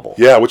things are noble.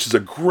 Yeah, which is a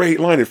great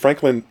line. And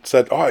Franklin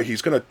said,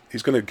 he's gonna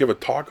give a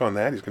talk on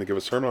that. He's gonna give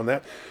a sermon on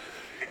that.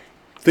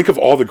 Think of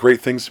all the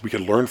great things we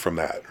could learn from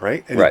that,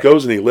 right? And right. He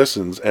goes and he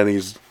listens, and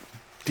he's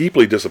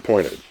deeply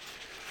disappointed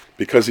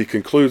because he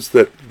concludes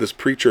that this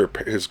preacher,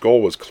 his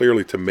goal was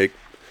clearly to make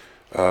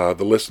the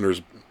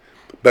listeners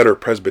better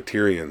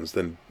Presbyterians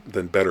than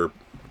better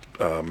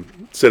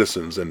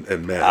citizens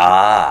and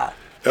men.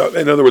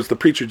 In other words, the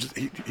preacher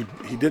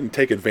he didn't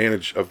take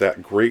advantage of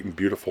that great and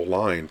beautiful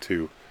line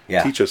to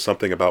teach us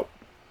something about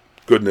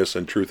goodness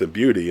and truth and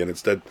beauty, and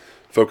instead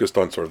focused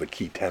on sort of the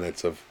key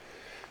tenets of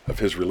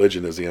his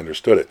religion as he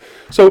understood it.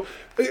 So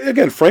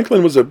again,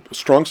 Franklin was a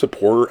strong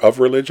supporter of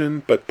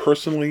religion, but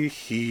personally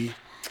he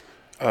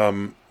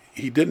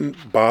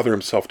didn't bother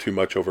himself too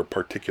much over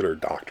particular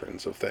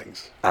doctrines of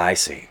things. I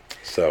see.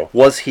 So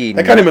was he?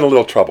 That got him in a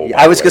little trouble.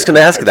 I was just going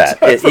to ask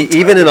that.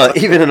 Even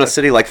in a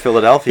city like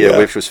Philadelphia,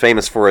 which was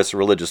famous for its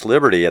religious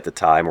liberty at the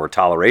time, or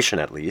toleration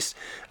at least,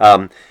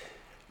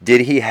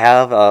 did he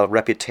have a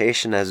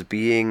reputation as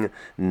being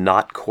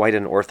not quite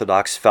an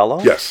orthodox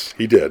fellow? Yes,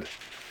 he did.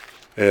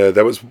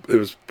 It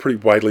was pretty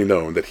widely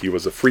known that he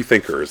was a free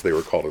thinker, as they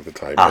were called at the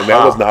time, and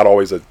that was not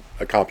always a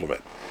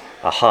compliment.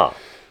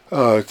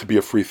 To be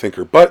a free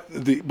thinker, but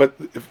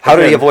how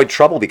did he avoid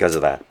trouble because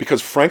of that?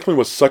 Because Franklin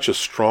was such a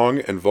strong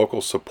and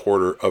vocal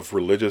supporter of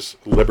religious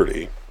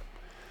liberty,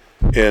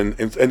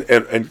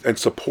 and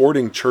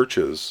supporting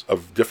churches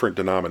of different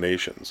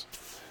denominations.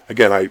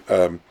 Again,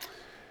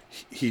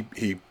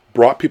 he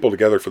brought people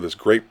together for this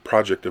great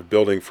project of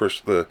building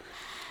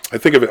I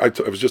think of it.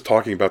 I was just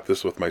talking about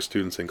this with my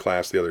students in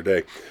class the other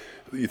day.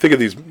 You think of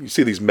these. You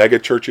see these mega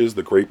churches,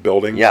 the great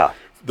buildings. Yeah.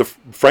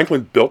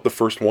 Franklin built the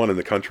first one in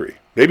the country,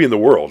 maybe in the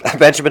world.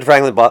 Benjamin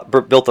Franklin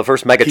built the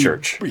first mega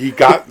church. He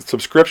got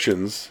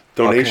subscriptions,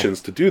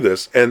 donations to do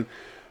this, and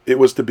it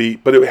was to be.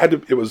 But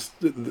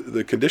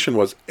the condition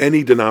was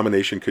any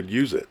denomination could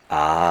use it.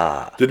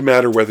 Didn't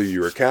matter whether you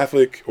were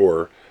Catholic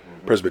or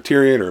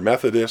Presbyterian or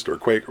Methodist or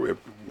Quaker.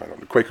 I don't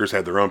know, Quakers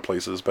had their own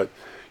places, but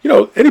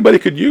anybody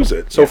could use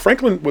it. So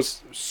Franklin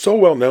was so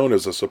well known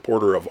as a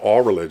supporter of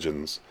all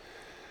religions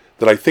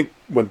that I think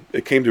when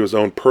it came to his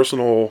own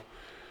personal,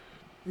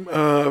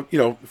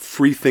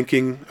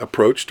 free-thinking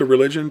approach to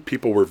religion,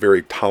 people were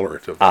very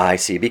tolerant of that. I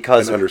see,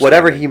 because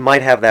whatever he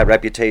might have that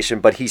reputation,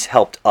 but he's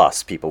helped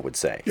us, people would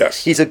say.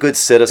 Yes. He's a good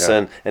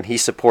citizen, and he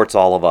supports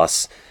all of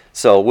us,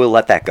 so we'll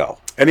let that go.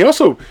 And he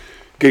also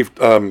gave,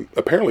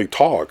 apparently,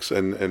 talks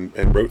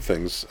and wrote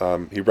things.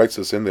 He writes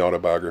this in the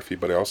autobiography,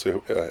 but he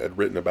also had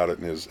written about it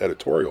in his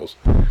editorials.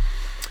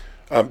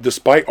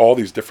 Despite all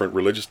these different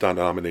religious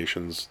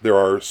denominations, there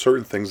are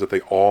certain things that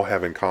they all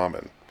have in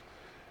common.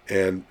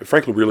 And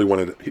Franklin really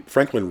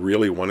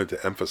wanted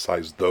to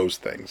emphasize those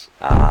things.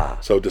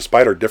 So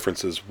despite our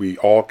differences, we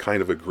all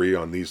kind of agree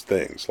on these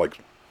things, like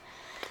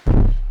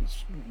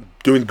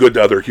doing good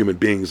to other human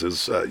beings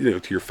is,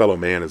 to your fellow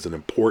man is an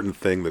important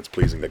thing that's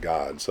pleasing to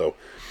God. So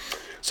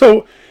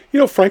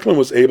Franklin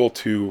was able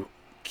to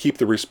keep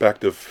the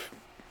respect of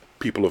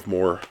people of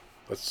more,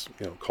 let's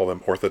call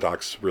them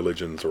orthodox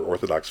religions or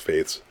orthodox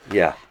faiths.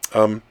 Yeah.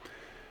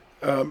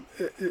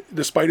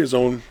 Despite his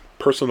own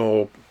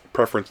personal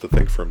preference to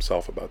think for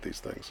himself about these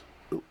things.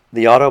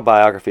 The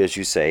autobiography, as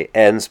you say,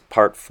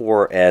 part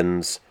 4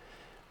 ends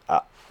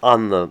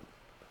on the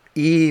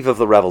eve of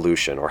the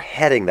revolution, or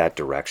heading that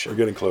direction. We're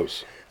getting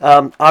close.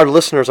 Our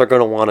listeners are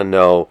going to want to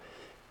know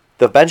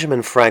the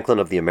Benjamin Franklin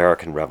of the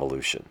American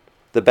Revolution,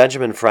 the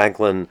Benjamin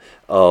Franklin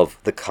of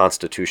the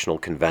Constitutional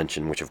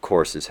Convention, which of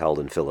course is held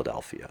in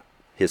Philadelphia,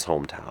 his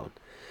hometown.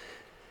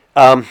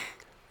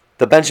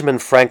 The Benjamin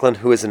Franklin,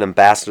 who is an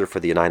ambassador for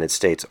the United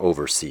States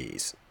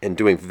overseas and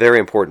doing very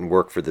important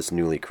work for this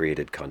newly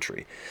created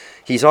country.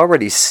 He's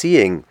already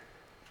seeing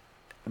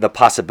the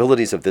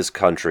possibilities of this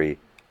country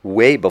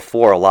way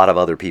before a lot of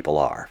other people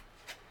are.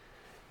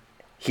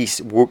 He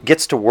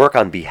gets to work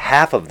on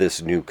behalf of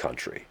this new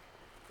country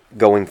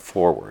going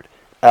forward.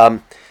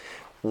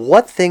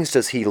 What things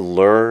does he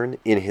learn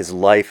in his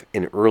life,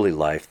 in early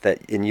life,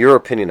 that in your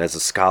opinion as a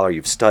scholar,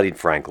 you've studied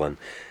Franklin,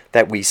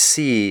 that we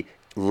see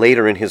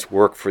later in his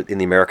work in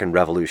the American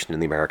Revolution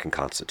and the American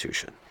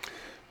Constitution?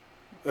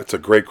 That's a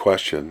great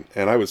question.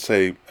 And I would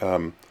say,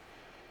 of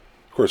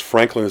course,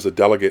 Franklin is a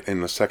delegate in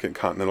the Second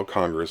Continental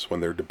Congress when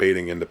they're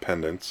debating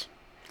independence.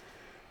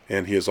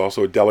 And he is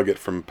also a delegate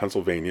from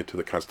Pennsylvania to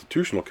the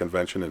Constitutional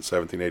Convention in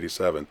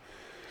 1787.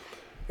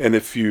 And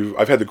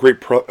I've had the great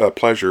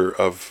pleasure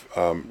of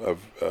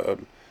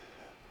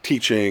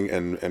teaching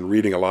and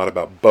reading a lot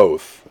about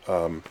both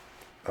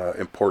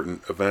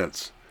important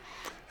events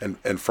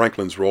and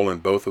Franklin's role in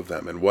both of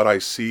them. And what I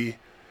see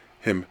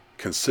him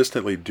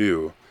consistently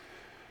do,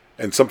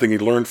 and something he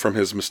learned from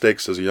his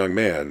mistakes as a young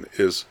man,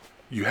 is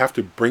you have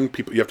to bring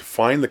people, you have to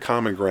find the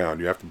common ground,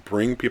 you have to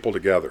bring people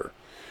together,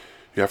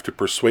 you have to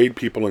persuade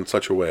people in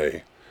such a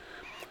way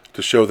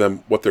to show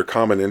them what their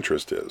common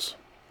interest is.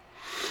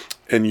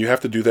 And you have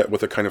to do that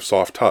with a kind of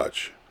soft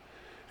touch.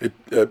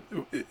 There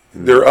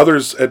are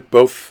others at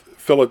both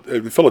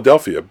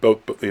Philadelphia,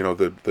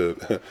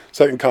 the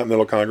Second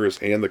Continental Congress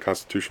and the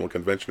Constitutional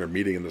Convention are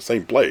meeting in the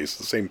same place,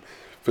 the same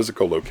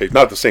physical location,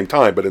 not at the same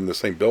time, but in the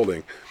same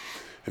building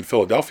in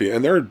Philadelphia.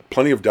 And there are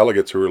plenty of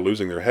delegates who are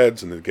losing their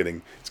heads, and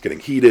it's getting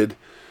heated,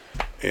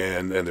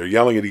 and they're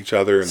yelling at each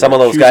other. And some of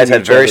those guys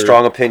had very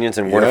strong opinions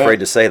and weren't afraid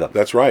to say them.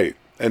 That's right.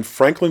 And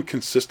Franklin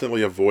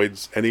consistently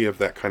avoids any of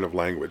that kind of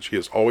language. He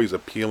is always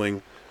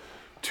appealing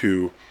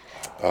to,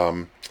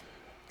 the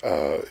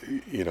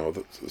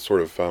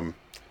sort of,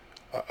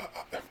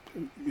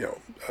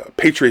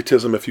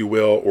 patriotism, if you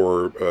will,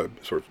 or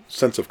sort of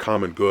sense of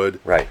common good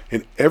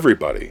in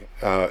everybody.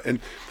 And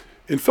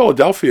in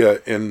Philadelphia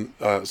in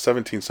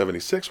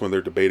 1776, when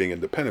they're debating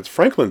independence,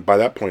 Franklin, by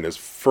that point, is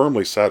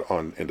firmly set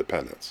on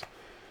independence.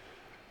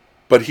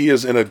 But he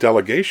is in a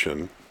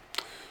delegation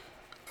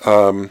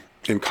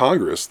in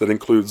Congress that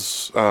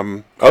includes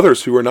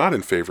others who are not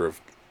in favor of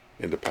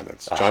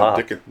independence.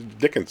 John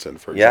Dickinson,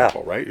 for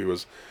example, right?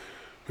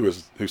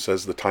 Who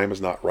says the time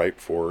is not ripe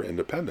for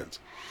independence.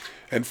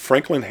 And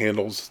Franklin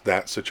handles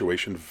that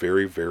situation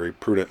very, very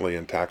prudently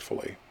and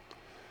tactfully,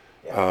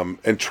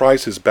 and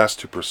tries his best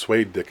to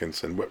persuade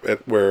Dickinson,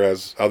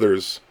 whereas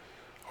others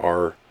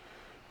are,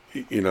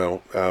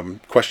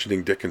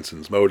 questioning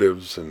Dickinson's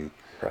motives and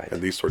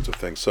these sorts of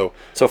things. So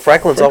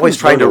Franklin's always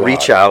trying to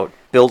reach out,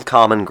 build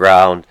common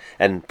ground,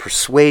 and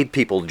persuade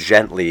people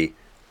gently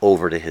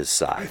over to his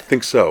side. I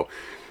think so.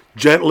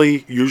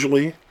 Gently,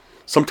 usually,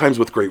 sometimes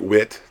with great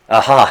wit.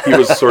 He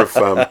was sort of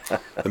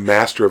the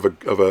master of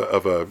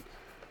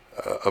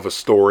a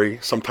story,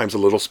 sometimes a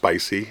little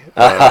spicy,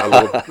 a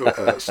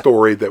little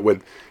story that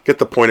would get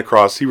the point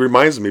across. He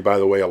reminds me, by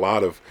the way, a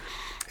lot of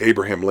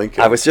Abraham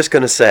Lincoln. I was just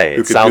going to say,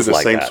 it sounds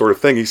like the same sort of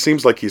thing. He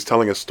seems like he's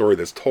telling a story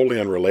that's totally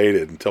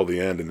unrelated until the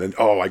end, and then,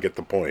 I get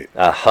the point.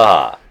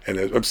 And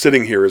I'm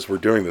sitting here as we're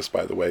doing this,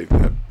 by the way,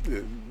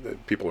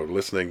 people are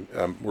listening.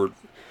 We're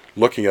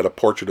looking at a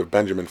portrait of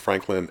Benjamin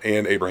Franklin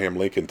and Abraham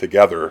Lincoln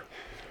together.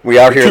 We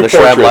are here in the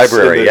Schramm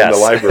Library, in the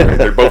library.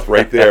 They're both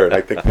right there, and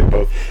I think they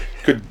both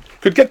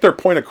could get their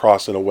point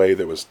across in a way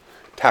that was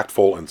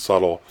tactful and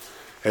subtle,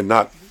 and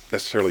not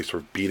necessarily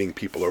sort of beating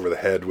people over the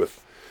head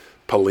with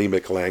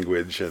polemic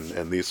language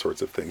and these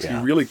sorts of things. He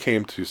really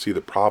came to see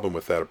the problem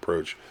with that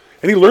approach.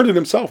 And he learned it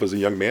himself as a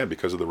young man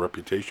because of the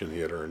reputation he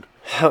had earned.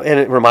 And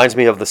it reminds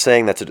me of the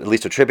saying that's at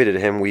least attributed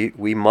to him,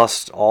 we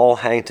must all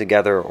hang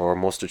together, or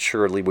most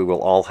assuredly we will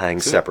all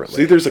hang separately.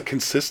 See, there's a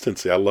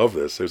consistency. I love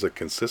this. There's a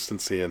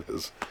consistency in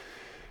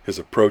his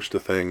approach to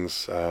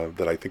things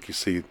that I think you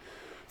see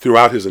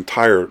throughout his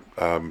entire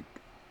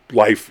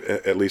life,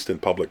 at least in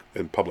public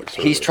service.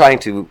 He's trying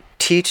to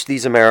teach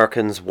these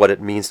Americans what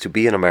it means to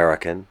be an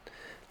American,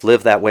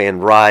 live that way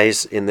and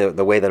rise in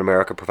the way that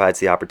America provides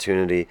the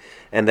opportunity.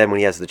 And then when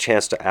he has the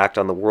chance to act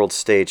on the world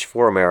stage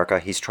for America,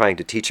 he's trying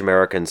to teach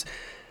Americans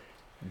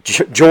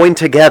join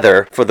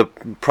together for the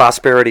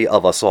prosperity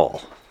of us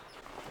all.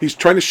 He's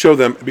trying to show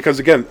them, because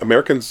again,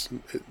 Americans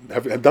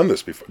have done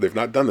this before. They've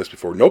not done this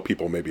before. No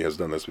people maybe has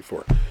done this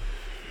before.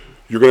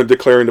 You're going to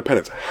declare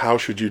independence. How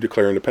should you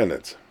declare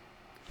independence?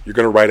 You're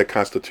going to write a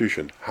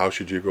constitution. How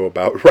should you go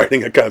about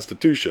writing a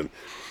constitution?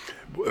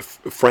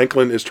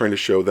 Franklin is trying to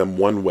show them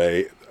one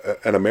way,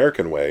 an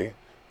American way,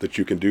 that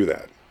you can do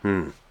that.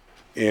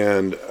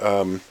 And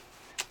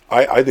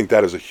I think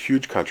that is a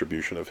huge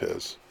contribution of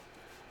his.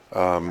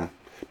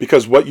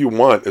 Because what you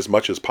want as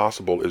much as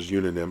possible is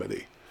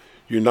unanimity.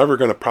 You're never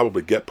going to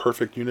probably get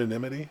perfect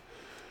unanimity,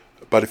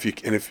 but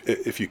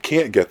if you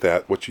can't get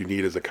that, what you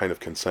need is a kind of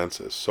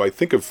consensus. So I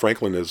think of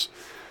Franklin as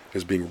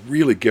being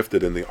really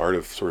gifted in the art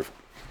of sort of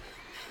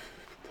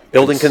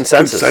building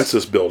consensus.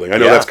 Consensus building. I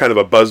know that's kind of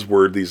a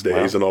buzzword these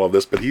days and all of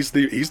this, but he's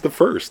the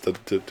first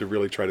to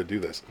really try to do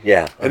this.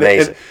 Yeah,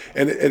 amazing.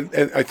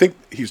 And I think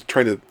he's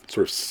trying to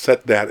sort of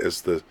set that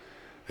as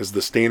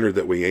the standard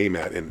that we aim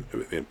at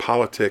in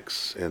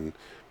politics and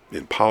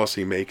in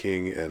policy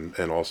making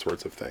and all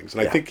sorts of things.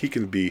 And I think he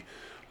can be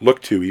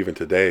looked to even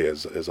today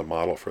as a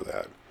model for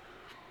that.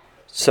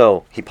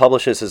 So he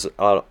publishes his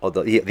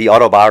the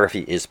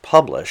autobiography is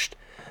published.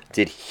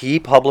 Did he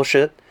publish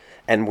it?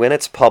 And when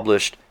it's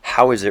published,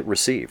 how is it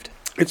received?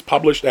 It's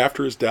published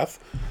after his death,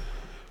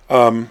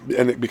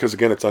 because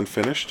again, it's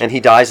unfinished. And he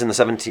dies in the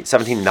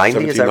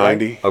 1790. Is that right?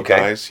 1790. Okay. He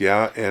dies,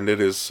 yeah, and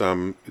it is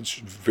it's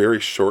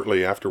very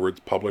shortly afterwards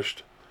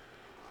published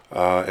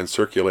and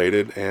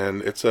circulated,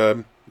 and it's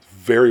a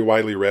very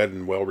widely read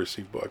and well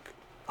received book.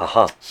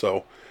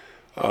 So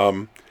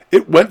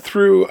it went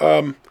through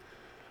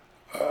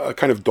a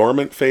kind of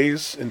dormant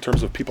phase in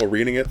terms of people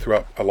reading it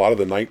throughout a lot of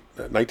the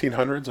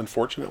 1900s,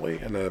 unfortunately,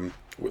 and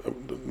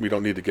we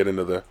don't need to get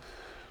into the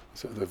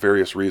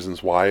various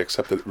reasons why,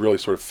 except that it really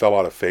sort of fell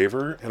out of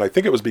favor. And I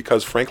think it was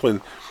because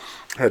Franklin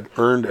had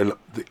earned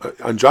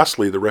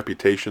unjustly the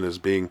reputation as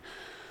being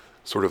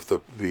sort of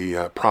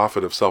the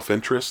prophet of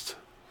self-interest.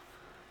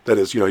 That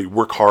is, you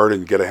work hard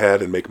and get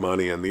ahead and make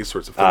money and these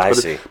sorts of things. I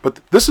see. But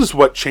this is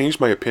what changed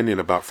my opinion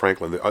about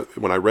Franklin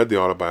when I read the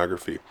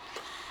autobiography.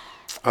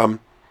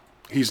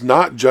 He's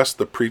not just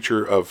the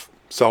preacher of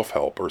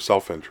self-help or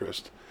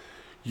self-interest.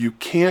 You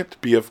can't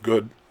be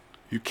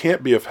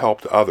of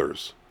help to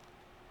others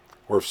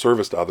or of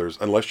service to others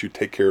unless you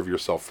take care of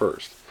yourself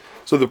first.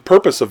 So the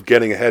purpose of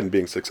getting ahead and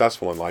being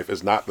successful in life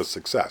is not the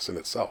success in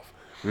itself.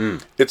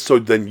 It's so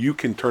then you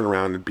can turn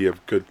around and be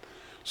of good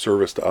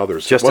service to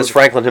others. Just as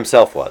Franklin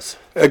himself was.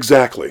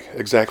 Exactly.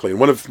 And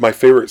one of my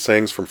favorite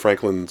sayings from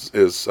Franklin's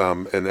is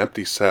an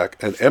empty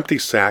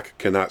sack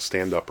cannot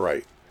stand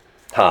upright.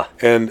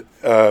 And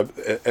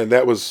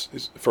that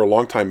was for a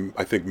long time,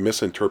 I think,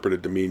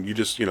 misinterpreted to mean you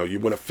just, you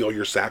want to fill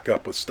your sack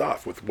up with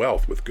stuff, with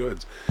wealth, with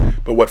goods.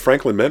 But what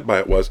Franklin meant by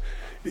it was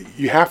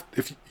you have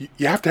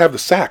to have the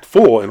sack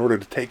full in order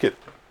to take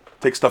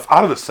stuff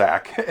out of the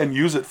sack and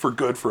use it for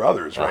good for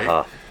others,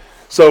 right?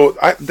 So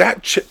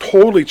that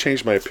totally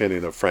changed my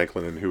opinion of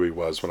Franklin and who he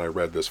was when I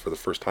read this for the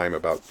first time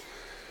about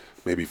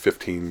maybe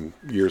 15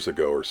 years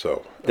ago or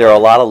so. There are a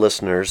lot of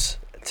listeners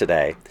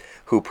today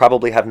who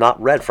probably have not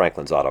read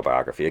Franklin's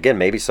autobiography. Again,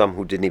 maybe some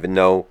who didn't even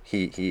know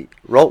he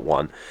wrote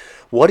one.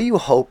 What do you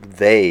hope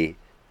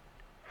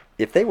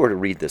if they were to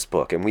read this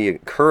book, and we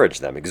encourage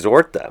them,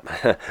 exhort them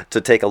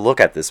to take a look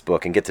at this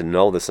book and get to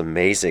know this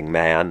amazing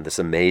man, this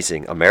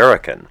amazing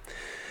American,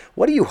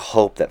 what do you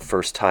hope that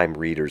first-time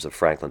readers of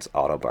Franklin's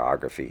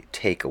autobiography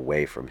take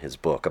away from his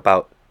book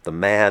about the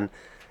man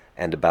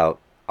and about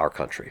our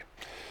country?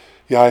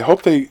 Yeah, I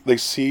hope they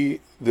see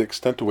the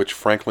extent to which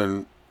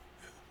Franklin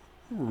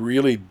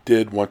really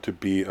did want to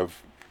be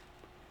of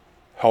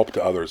help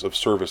to others, of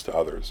service to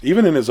others,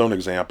 even in his own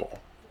example.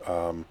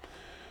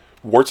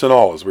 Warts and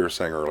all, as we were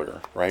saying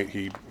earlier, right?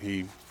 He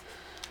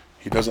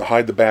doesn't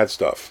hide the bad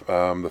stuff,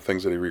 the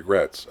things that he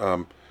regrets.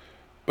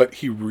 But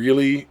he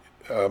really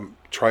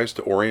tries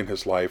to orient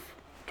his life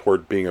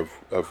toward being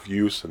of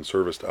use and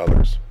service to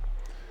others.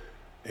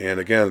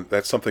 And again,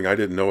 that's something I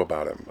didn't know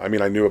about him. I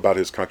mean, I knew about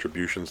his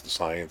contributions to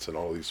science and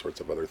all these sorts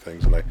of other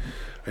things, and I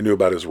knew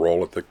about his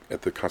role at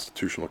the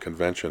Constitutional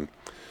Convention.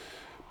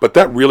 But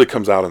that really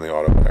comes out in the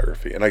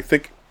autobiography, and I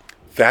think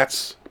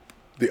that's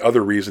the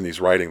other reason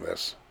he's writing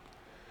this,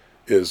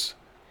 is,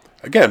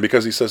 again,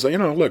 because he says,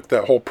 look,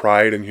 that whole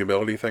pride and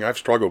humility thing, I've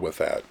struggled with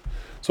that.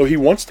 So he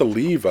wants to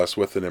leave us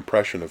with an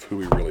impression of who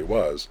he really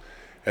was,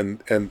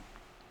 and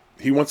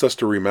he wants us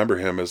to remember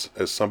him as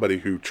somebody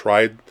who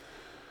tried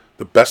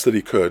the best that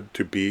he could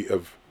to be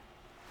of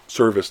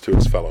service to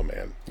his fellow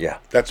man. Yeah.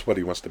 That's what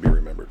he wants to be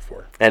remembered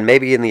for. And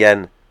maybe in the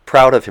end,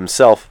 proud of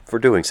himself for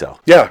doing so.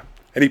 Yeah.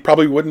 And he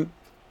probably wouldn't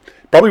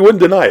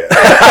deny it.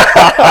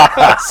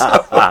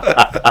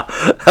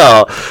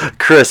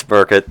 Chris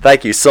Burkett,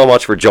 thank you so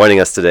much for joining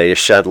us today to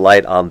shed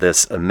light on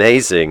this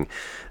amazing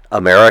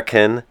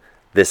American,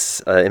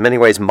 this, in many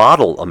ways,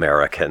 model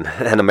American,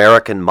 an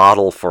American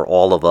model for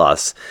all of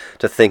us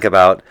to think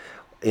about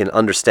in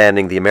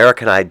understanding the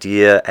American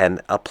idea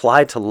and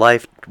apply to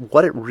life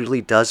what it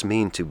really does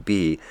mean to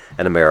be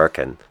an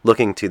American,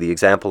 looking to the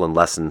example and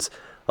lessons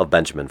of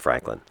Benjamin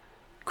Franklin.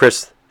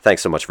 Chris,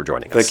 thanks so much for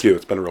joining us. Thank you.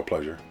 It's been a real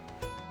pleasure.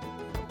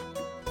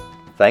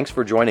 Thanks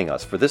for joining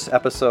us for this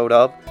episode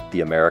of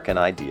The American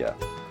Idea,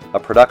 a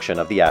production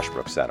of the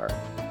Ashbrook Center.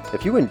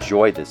 If you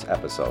enjoyed this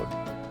episode,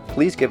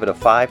 please give it a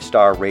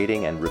 5-star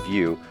rating and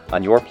review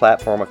on your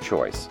platform of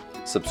choice.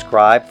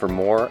 Subscribe for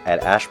more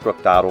at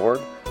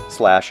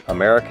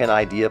ashbrook.org/American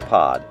Idea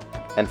Pod,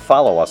 and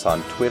follow us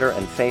on Twitter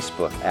and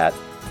Facebook at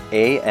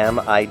AM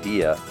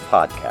Idea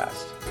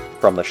Podcast.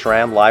 From the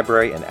Schramm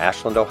Library in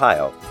Ashland,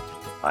 Ohio,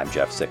 I'm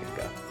Jeff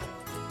Sikkenga.